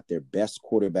they've got their best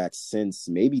quarterback since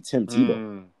maybe Tim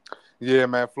Tebow. Yeah,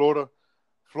 man, Florida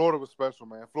was special,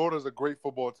 man. Florida's a great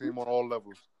football team on all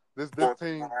levels. This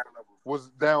team was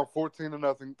down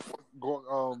 14-0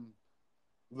 going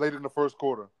late in the first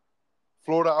quarter.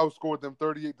 Florida outscored them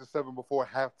 38-7 before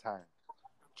halftime.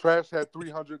 Trash had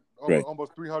 300,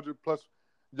 almost 300 plus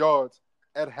yards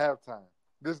at halftime.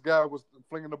 This guy was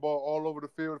flinging the ball all over the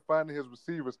field, finding his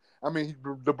receivers. I mean,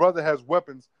 the brother has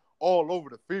weapons all over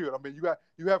the field. I mean,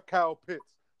 you have Kyle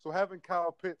Pitts. So having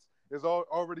Kyle Pitts is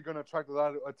already going to attract a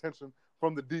lot of attention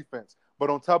from the defense. But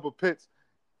on top of Pitts,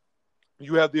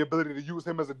 you have the ability to use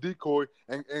him as a decoy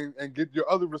and get your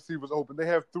other receivers open. They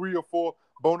have 3 or 4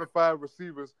 bona fide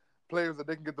receivers, players that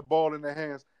they can get the ball in their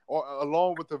hands,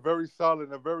 along with a very solid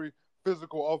and a very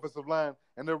physical offensive line.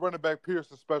 And their running back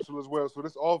Pierce is special as well. So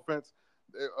this offense,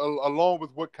 along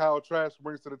with what Kyle Trask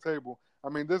brings to the table, I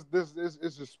mean, this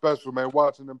is just special, man.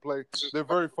 Watching them play, they're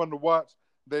very fun to watch.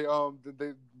 They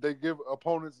give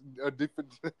opponents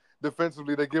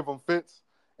defensively. They give them fits,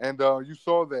 and you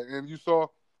saw that, and you saw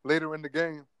later in the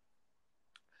game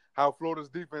how Florida's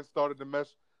defense started to mesh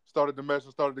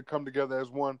and started to come together as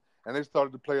one, and they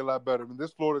started to play a lot better. I mean,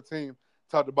 this Florida team,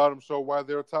 top to bottom, showed why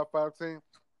they're a top 5 team,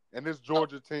 and this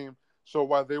Georgia team showed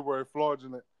why they were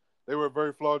fraudulent. They were a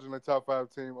very fraudulent top 5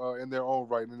 team in their own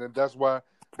right, and then that's why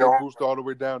they boosted all the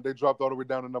way down. They dropped all the way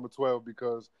down to number 12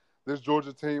 because this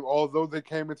Georgia team, although they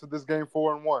came into this game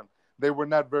 4-1, they were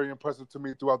not very impressive to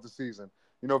me throughout the season.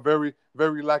 You know, very,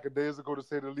 very lackadaisical to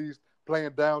say the least,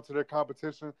 playing down to their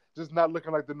competition, just not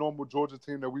looking like the normal Georgia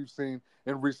team that we've seen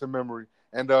in recent memory.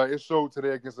 And it showed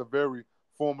today against a very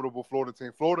formidable Florida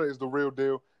team. Florida is the real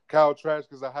deal. Kyle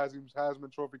Trask is a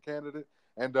Heisman Trophy candidate,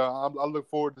 and I look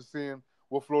forward to seeing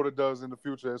what Florida does in the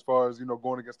future as far as, you know,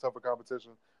 going against tougher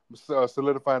competition,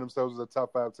 solidifying themselves as a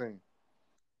top 5 team.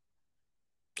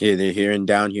 Yeah, they're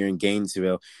down here in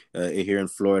Gainesville, here in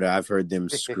Florida. I've heard them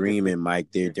screaming,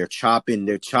 Mike. They're chopping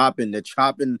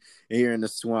here in the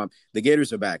swamp. The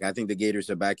Gators are back. I think the Gators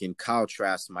are back in Kyle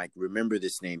Trask, Mike. Remember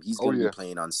this name. He's going to be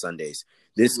playing on Sundays.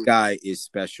 This guy is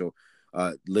special.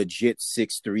 Legit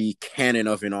 6'3", cannon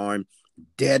of an arm,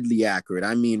 deadly accurate.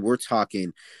 I mean, we're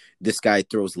talking this guy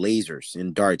throws lasers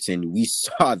and darts, and we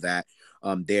saw that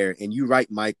there. And you're right,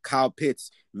 Mike. Kyle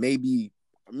Pitts maybe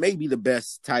the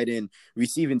best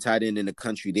receiving tight end in the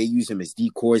country. They use him as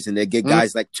decoys, and they get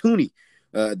guys like Tooney,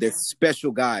 their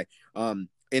special guy,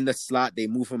 in the slot. They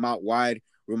move him out wide.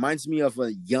 Reminds me of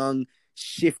a young,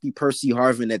 shifty Percy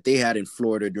Harvin that they had in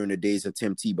Florida during the days of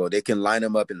Tim Tebow. They can line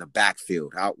him up in the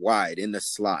backfield, out wide, in the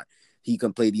slot. He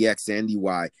can play the X and the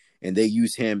Y, and they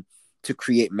use him to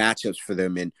create matchups for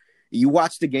them. And you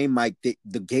watch the game, Mike,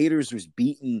 the Gators was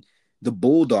beating the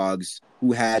Bulldogs,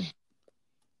 who had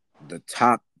the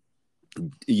top,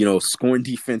 scoring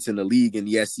defense in the league in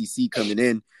the SEC coming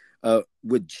in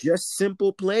with just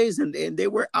simple plays, and they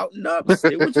were out and ups.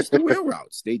 They were just the wheel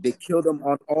routes. They killed them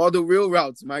on all the wheel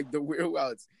routes, Mike, the wheel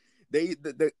routes.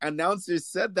 The announcers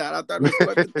said that. I thought it was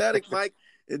quite pathetic, Mike.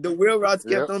 The wheel routes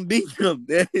kept on beating them.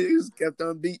 They just kept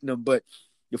on beating them. But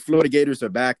the Florida Gators are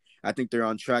back. I think they're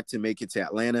on track to make it to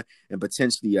Atlanta and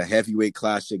potentially a heavyweight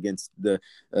clash against the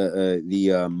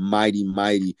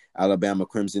mighty Alabama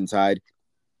Crimson Tide.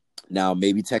 Now,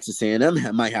 maybe Texas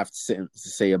A&M might have to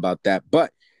say about that,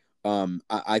 but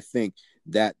I think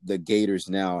that the Gators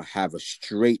now have a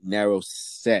straight, narrow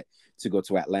set to go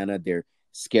to Atlanta. Their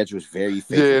schedule is very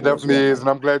favorable. Yeah, it definitely is, and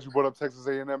I'm glad you brought up Texas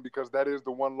A&M because that is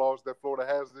the one loss that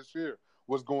Florida has this year,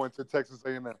 was going to Texas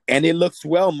A&M. And it looks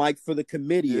well, Mike, for the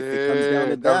committee. If it comes down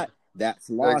to that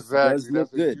loss does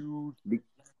look good.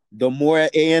 The more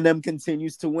A&M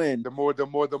continues to win, the more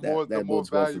valuable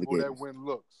that win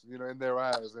looks, in their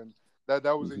eyes, and that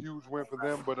was a huge win for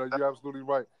them. But you're absolutely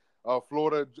right.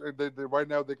 Florida, they right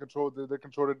now they control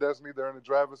the destiny. They're in the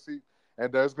driver's seat,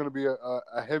 and there's going to be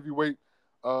a heavyweight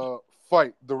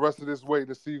fight the rest of this way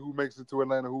to see who makes it to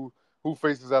Atlanta, who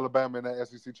faces Alabama in that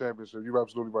SEC championship. You're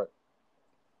absolutely right.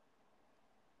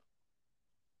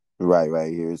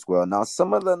 Right here as well. Now,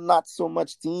 some of the not so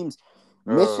much teams,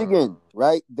 Uh, Michigan,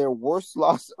 right? Their worst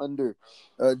loss under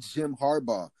Jim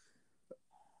Harbaugh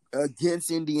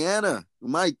against Indiana.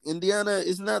 Mike, Indiana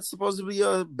is not supposed to be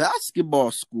a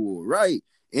basketball school, right?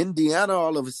 Indiana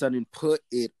all of a sudden put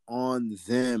it on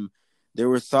them. There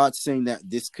were thoughts saying that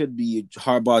this could be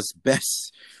Harbaugh's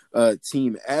best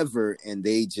team ever, and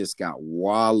they just got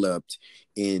walloped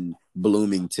in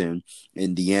Bloomington,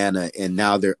 Indiana, and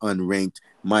now they're unranked.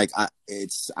 Mike,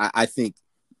 I think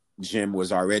Jim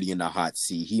was already in the hot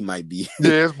seat. He might be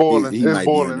Yeah, it's boiling. he It's might be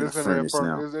boiling. under the It's in the furnace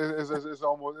inferno.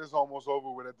 now. It's almost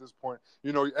over with at this point.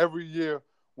 You know, every year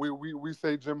we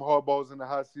say Jim Harbaugh's in the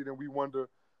hot seat, and we wonder.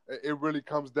 It really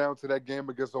comes down to that game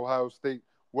against Ohio State,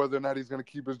 whether or not he's going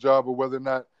to keep his job, or whether or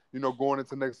not going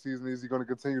into next season is he going to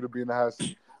continue to be in the hot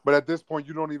seat. But at this point,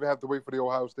 you don't even have to wait for the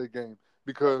Ohio State game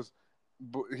because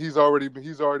he's already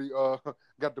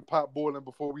got the pot boiling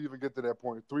before we even get to that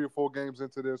point. 3 or 4 games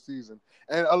into their season,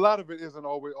 and a lot of it isn't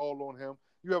always all on him.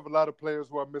 You have a lot of players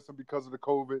who are missing because of the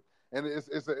COVID, and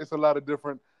it's a lot of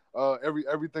different.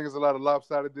 Everything is a lot of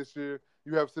lopsided this year.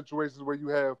 You have situations where you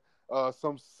have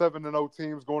some 7-0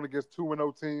 teams going against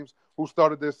 2-0 teams who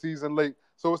started their season late.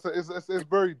 So it's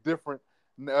very different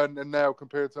now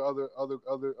compared to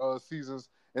other seasons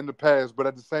in the past. But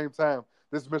at the same time,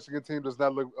 this Michigan team does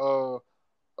not look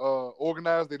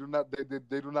organized. They do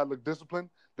not look disciplined.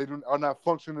 Are not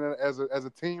functioning as a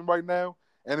team right now,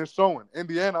 and it's showing.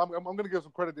 Indiana, I'm going to give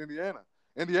some credit to Indiana.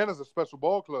 Indiana's a special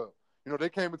ball club. They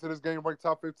came into this game ranked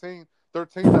top 15,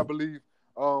 13, I believe,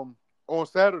 on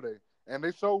Saturday, and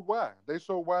they showed why. They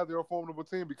showed why they're a formidable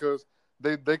team because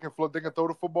they can throw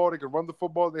the football, they can run the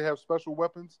football, they have special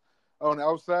weapons on the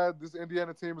outside. This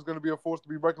Indiana team is going to be a force to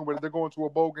be reckoned with. They're going to a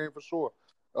bowl game for sure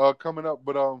coming up,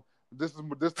 but this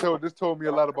told me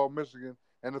a lot about Michigan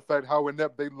and the fact how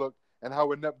inept they look and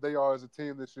how inept they are as a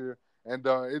team this year, and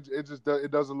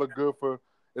it doesn't look good for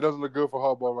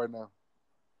Harbaugh right now.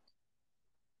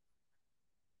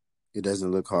 It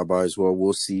doesn't look Harbaugh as well.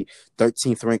 We'll see.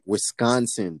 13th ranked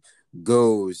Wisconsin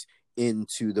goes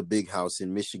into the big house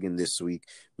in Michigan this week.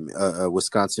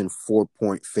 Wisconsin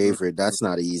 4-point favorite. That's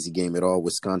not an easy game at all.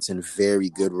 Wisconsin, very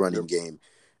good running game.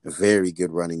 Very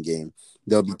good running game.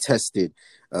 They'll be tested,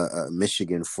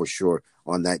 Michigan for sure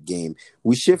on that game.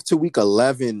 We shift to week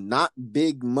 11. Not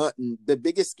big mutton. The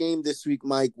biggest game this week,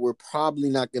 Mike, we're probably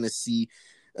not going to see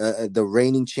the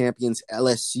reigning champions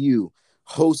LSU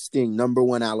hosting number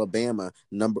 1 Alabama.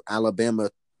 Alabama,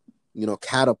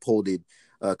 catapulted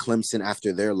Clemson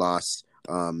after their loss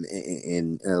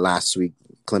in last week.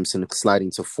 Clemson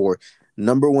sliding to 4.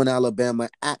 Number 1 Alabama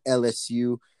at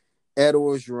LSU. Ed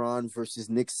Orgeron versus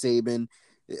Nick Saban.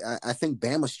 I think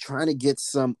Bama's trying to get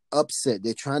some upset.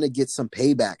 They're trying to get some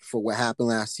payback for what happened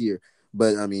last year.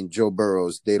 But, Joe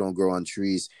Burrows, they don't grow on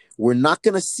trees. We're not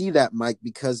going to see that, Mike,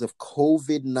 because of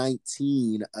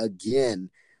COVID-19 again,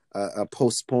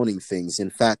 postponing things. In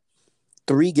fact,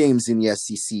 3 games in the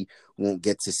SEC won't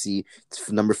get to see.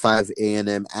 Number 5,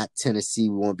 A&M at Tennessee,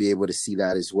 we won't be able to see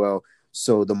that as well.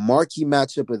 So the marquee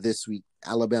matchup of this week,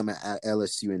 Alabama at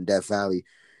LSU in Death Valley,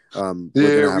 we're going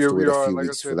to have to wait a few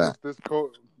weeks for that. This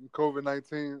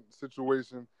COVID-19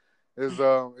 situation is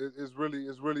really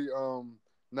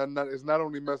it's not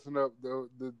only messing up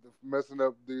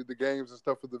the games and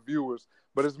stuff for the viewers,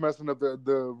 but it's messing up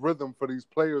the rhythm for these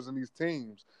players and these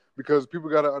teams, because people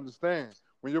got to understand,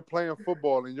 when you're playing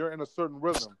football and you're in a certain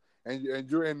rhythm and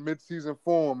you're in mid-season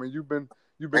form and you've been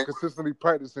consistently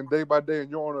practicing day by day and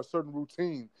you're on a certain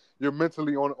routine, you're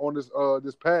mentally on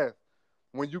this path.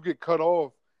 When you get cut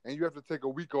off and you have to take a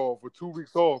week off or 2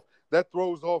 weeks off, that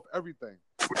throws off everything.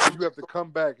 And you have to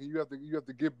come back and you have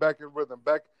to get back in rhythm.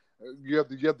 You have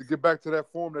to get back to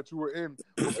that form that you were in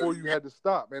before you had to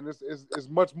stop. And it's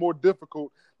much more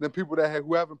difficult than people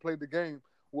who haven't played the game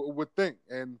would think.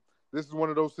 And this is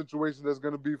one of those situations that's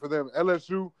going to be for them.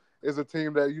 LSU is a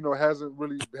team that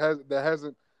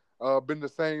hasn't been the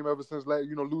same ever since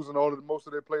losing most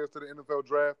of their players to the NFL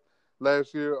draft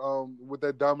last year with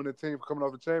that dominant team coming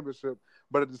off the championship.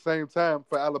 But at the same time,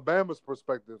 for Alabama's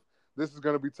perspective, this is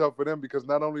going to be tough for them, because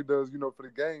not only does, for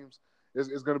the games,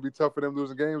 it's going to be tough for them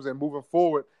losing games. And moving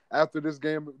forward, after this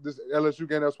game, this LSU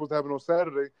game that's supposed to happen on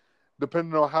Saturday,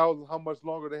 depending on how much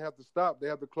longer they have to stop, they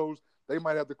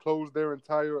might have to close their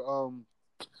entire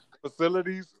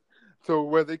facilities to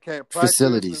where they can't practice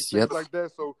and things like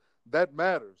that. So that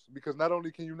matters, because not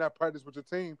only can you not practice with your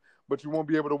team, but you won't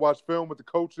be able to watch film with the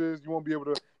coaches. You won't be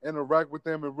able to interact with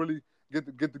them and really get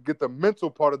the mental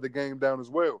part of the game down as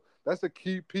well. That's a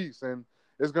key piece, and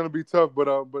it's going to be tough. But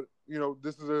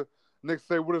this is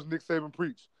what does Nick Saban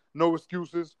preach? No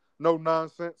excuses, no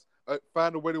nonsense.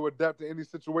 find a way to adapt to any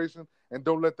situation, and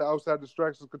don't let the outside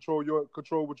distractions control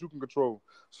what you can control.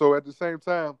 So at the same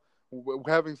time,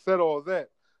 having said all that,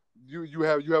 you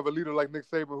have a leader like Nick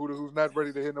Saban who's not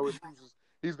ready to hear no excuses.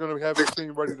 He's going to have his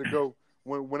team ready to go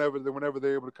whenever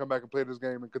they're able to come back and play this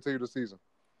game and continue the season.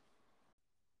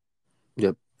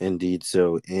 Yep, indeed.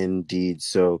 So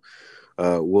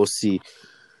we'll see.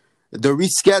 The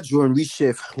reschedule and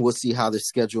reshift, we'll see how the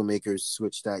schedule makers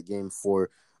switch that game for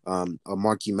a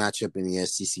marquee matchup in the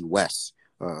SEC West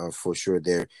for sure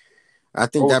there. I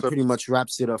think that pretty much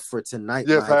wraps it up for tonight.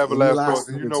 Yes, Mike. I have a last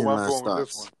thought. You know where I'm going with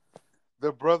this one.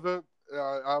 The brother,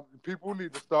 people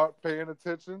need to start paying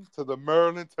attention to the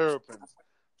Maryland Terrapins.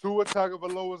 Tua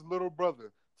Tagovailoa's little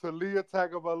brother, Taulia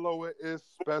Tagovailoa, is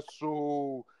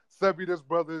special. Sebi, this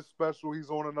brother is special. He's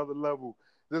on another level.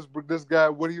 This guy,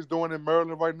 what he's doing in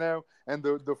Maryland right now, and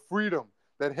the freedom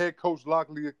that head coach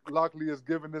Lockley is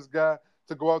giving this guy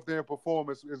to go out there and perform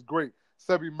is great.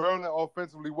 Sebi, Maryland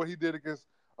offensively, what he did against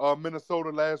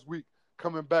Minnesota last week,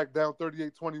 coming back down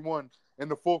 38-21 in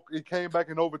the fourth, he came back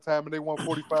in overtime and they won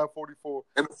 45-44.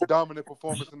 Dominant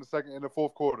performance in the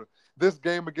fourth quarter. This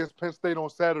game against Penn State on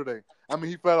Saturday, I mean,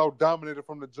 he flat out dominated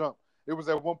from the jump. It was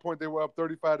at one point they were up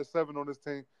 35-7 on this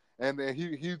team. And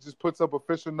he just puts up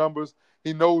efficient numbers.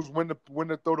 He knows when to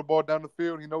throw the ball down the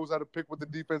field. He knows how to pick what the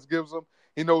defense gives him.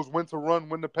 He knows when to run,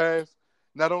 when to pass.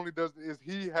 Not only is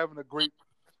he having a great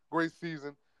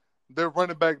season, their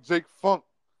running back Jake Funk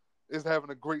is having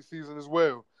a great season as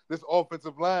well. This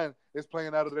offensive line is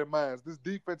playing out of their minds. This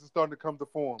defense is starting to come to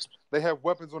form. They have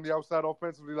weapons on the outside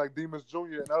offensively like Demus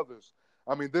Jr. and others.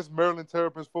 I mean, this Maryland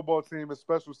Terrapins football team is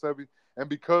special, Sebi. And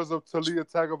because of Taulia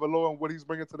Tagovailoa and what he's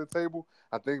bringing to the table,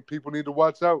 I think people need to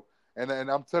watch out. And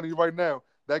I'm telling you right now,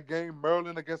 that game,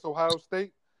 Maryland against Ohio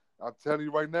State, I'm telling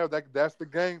you right now, that's the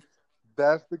game.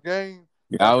 That's the game.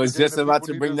 I was just about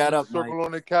to bring that up, circle Mike.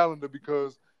 On their calendar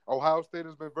because Ohio State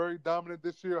has been very dominant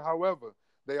this year. However,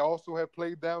 they also have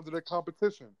played down to their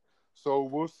competition. So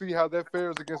we'll see how that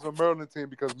fares against a Maryland team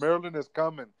because Maryland is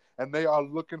coming and they are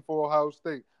looking for Ohio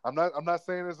State. I'm not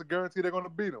saying it's a guarantee they're going to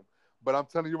beat them, but I'm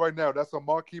telling you right now, that's a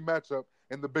marquee matchup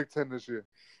in the Big Ten this year.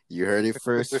 You heard it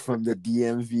first from the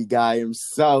DMV guy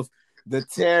himself. The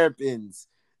Terrapins,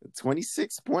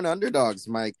 26-point underdogs,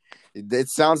 Mike. It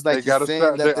sounds like you're saying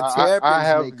that the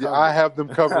Terrapins I have them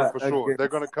covering for sure. They're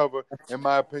going to cover, in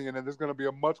my opinion, and it's going to be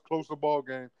a much closer ball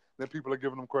game than people are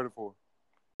giving them credit for.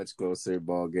 Much closer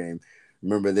ball game.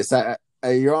 Remember this.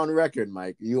 You're on record,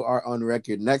 Mike. You are on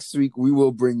record. Next week, we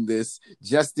will bring this.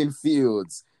 Justin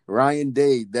Fields, Ryan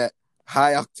Day, that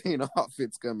high-octane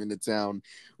offense coming to town.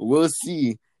 We'll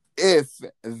see if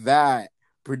that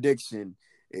prediction,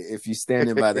 if you're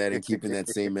standing by that and keeping that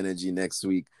same energy next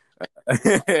week,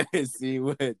 see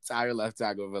what Taulia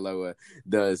Tagovailoa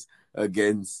does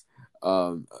against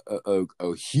a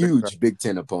huge Big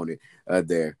Ten opponent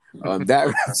there. That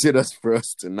wraps it up for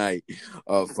us tonight,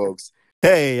 folks.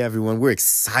 Hey, everyone. We're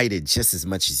excited just as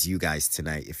much as you guys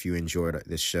tonight if you enjoyed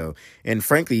this show. And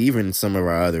frankly, even some of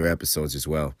our other episodes as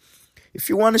well. If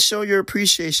you want to show your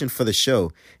appreciation for the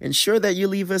show, ensure that you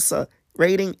leave us a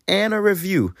rating and a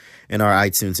review in our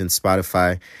iTunes and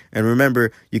Spotify. And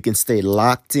remember, you can stay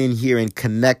locked in here and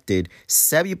connected.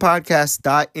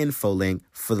 SebiPodcast.info link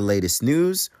for the latest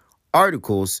news,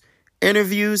 articles,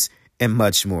 interviews, and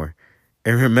much more.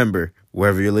 And remember,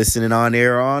 wherever you're listening on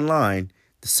air or online,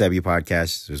 the Sebi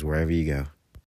Podcast is wherever you go.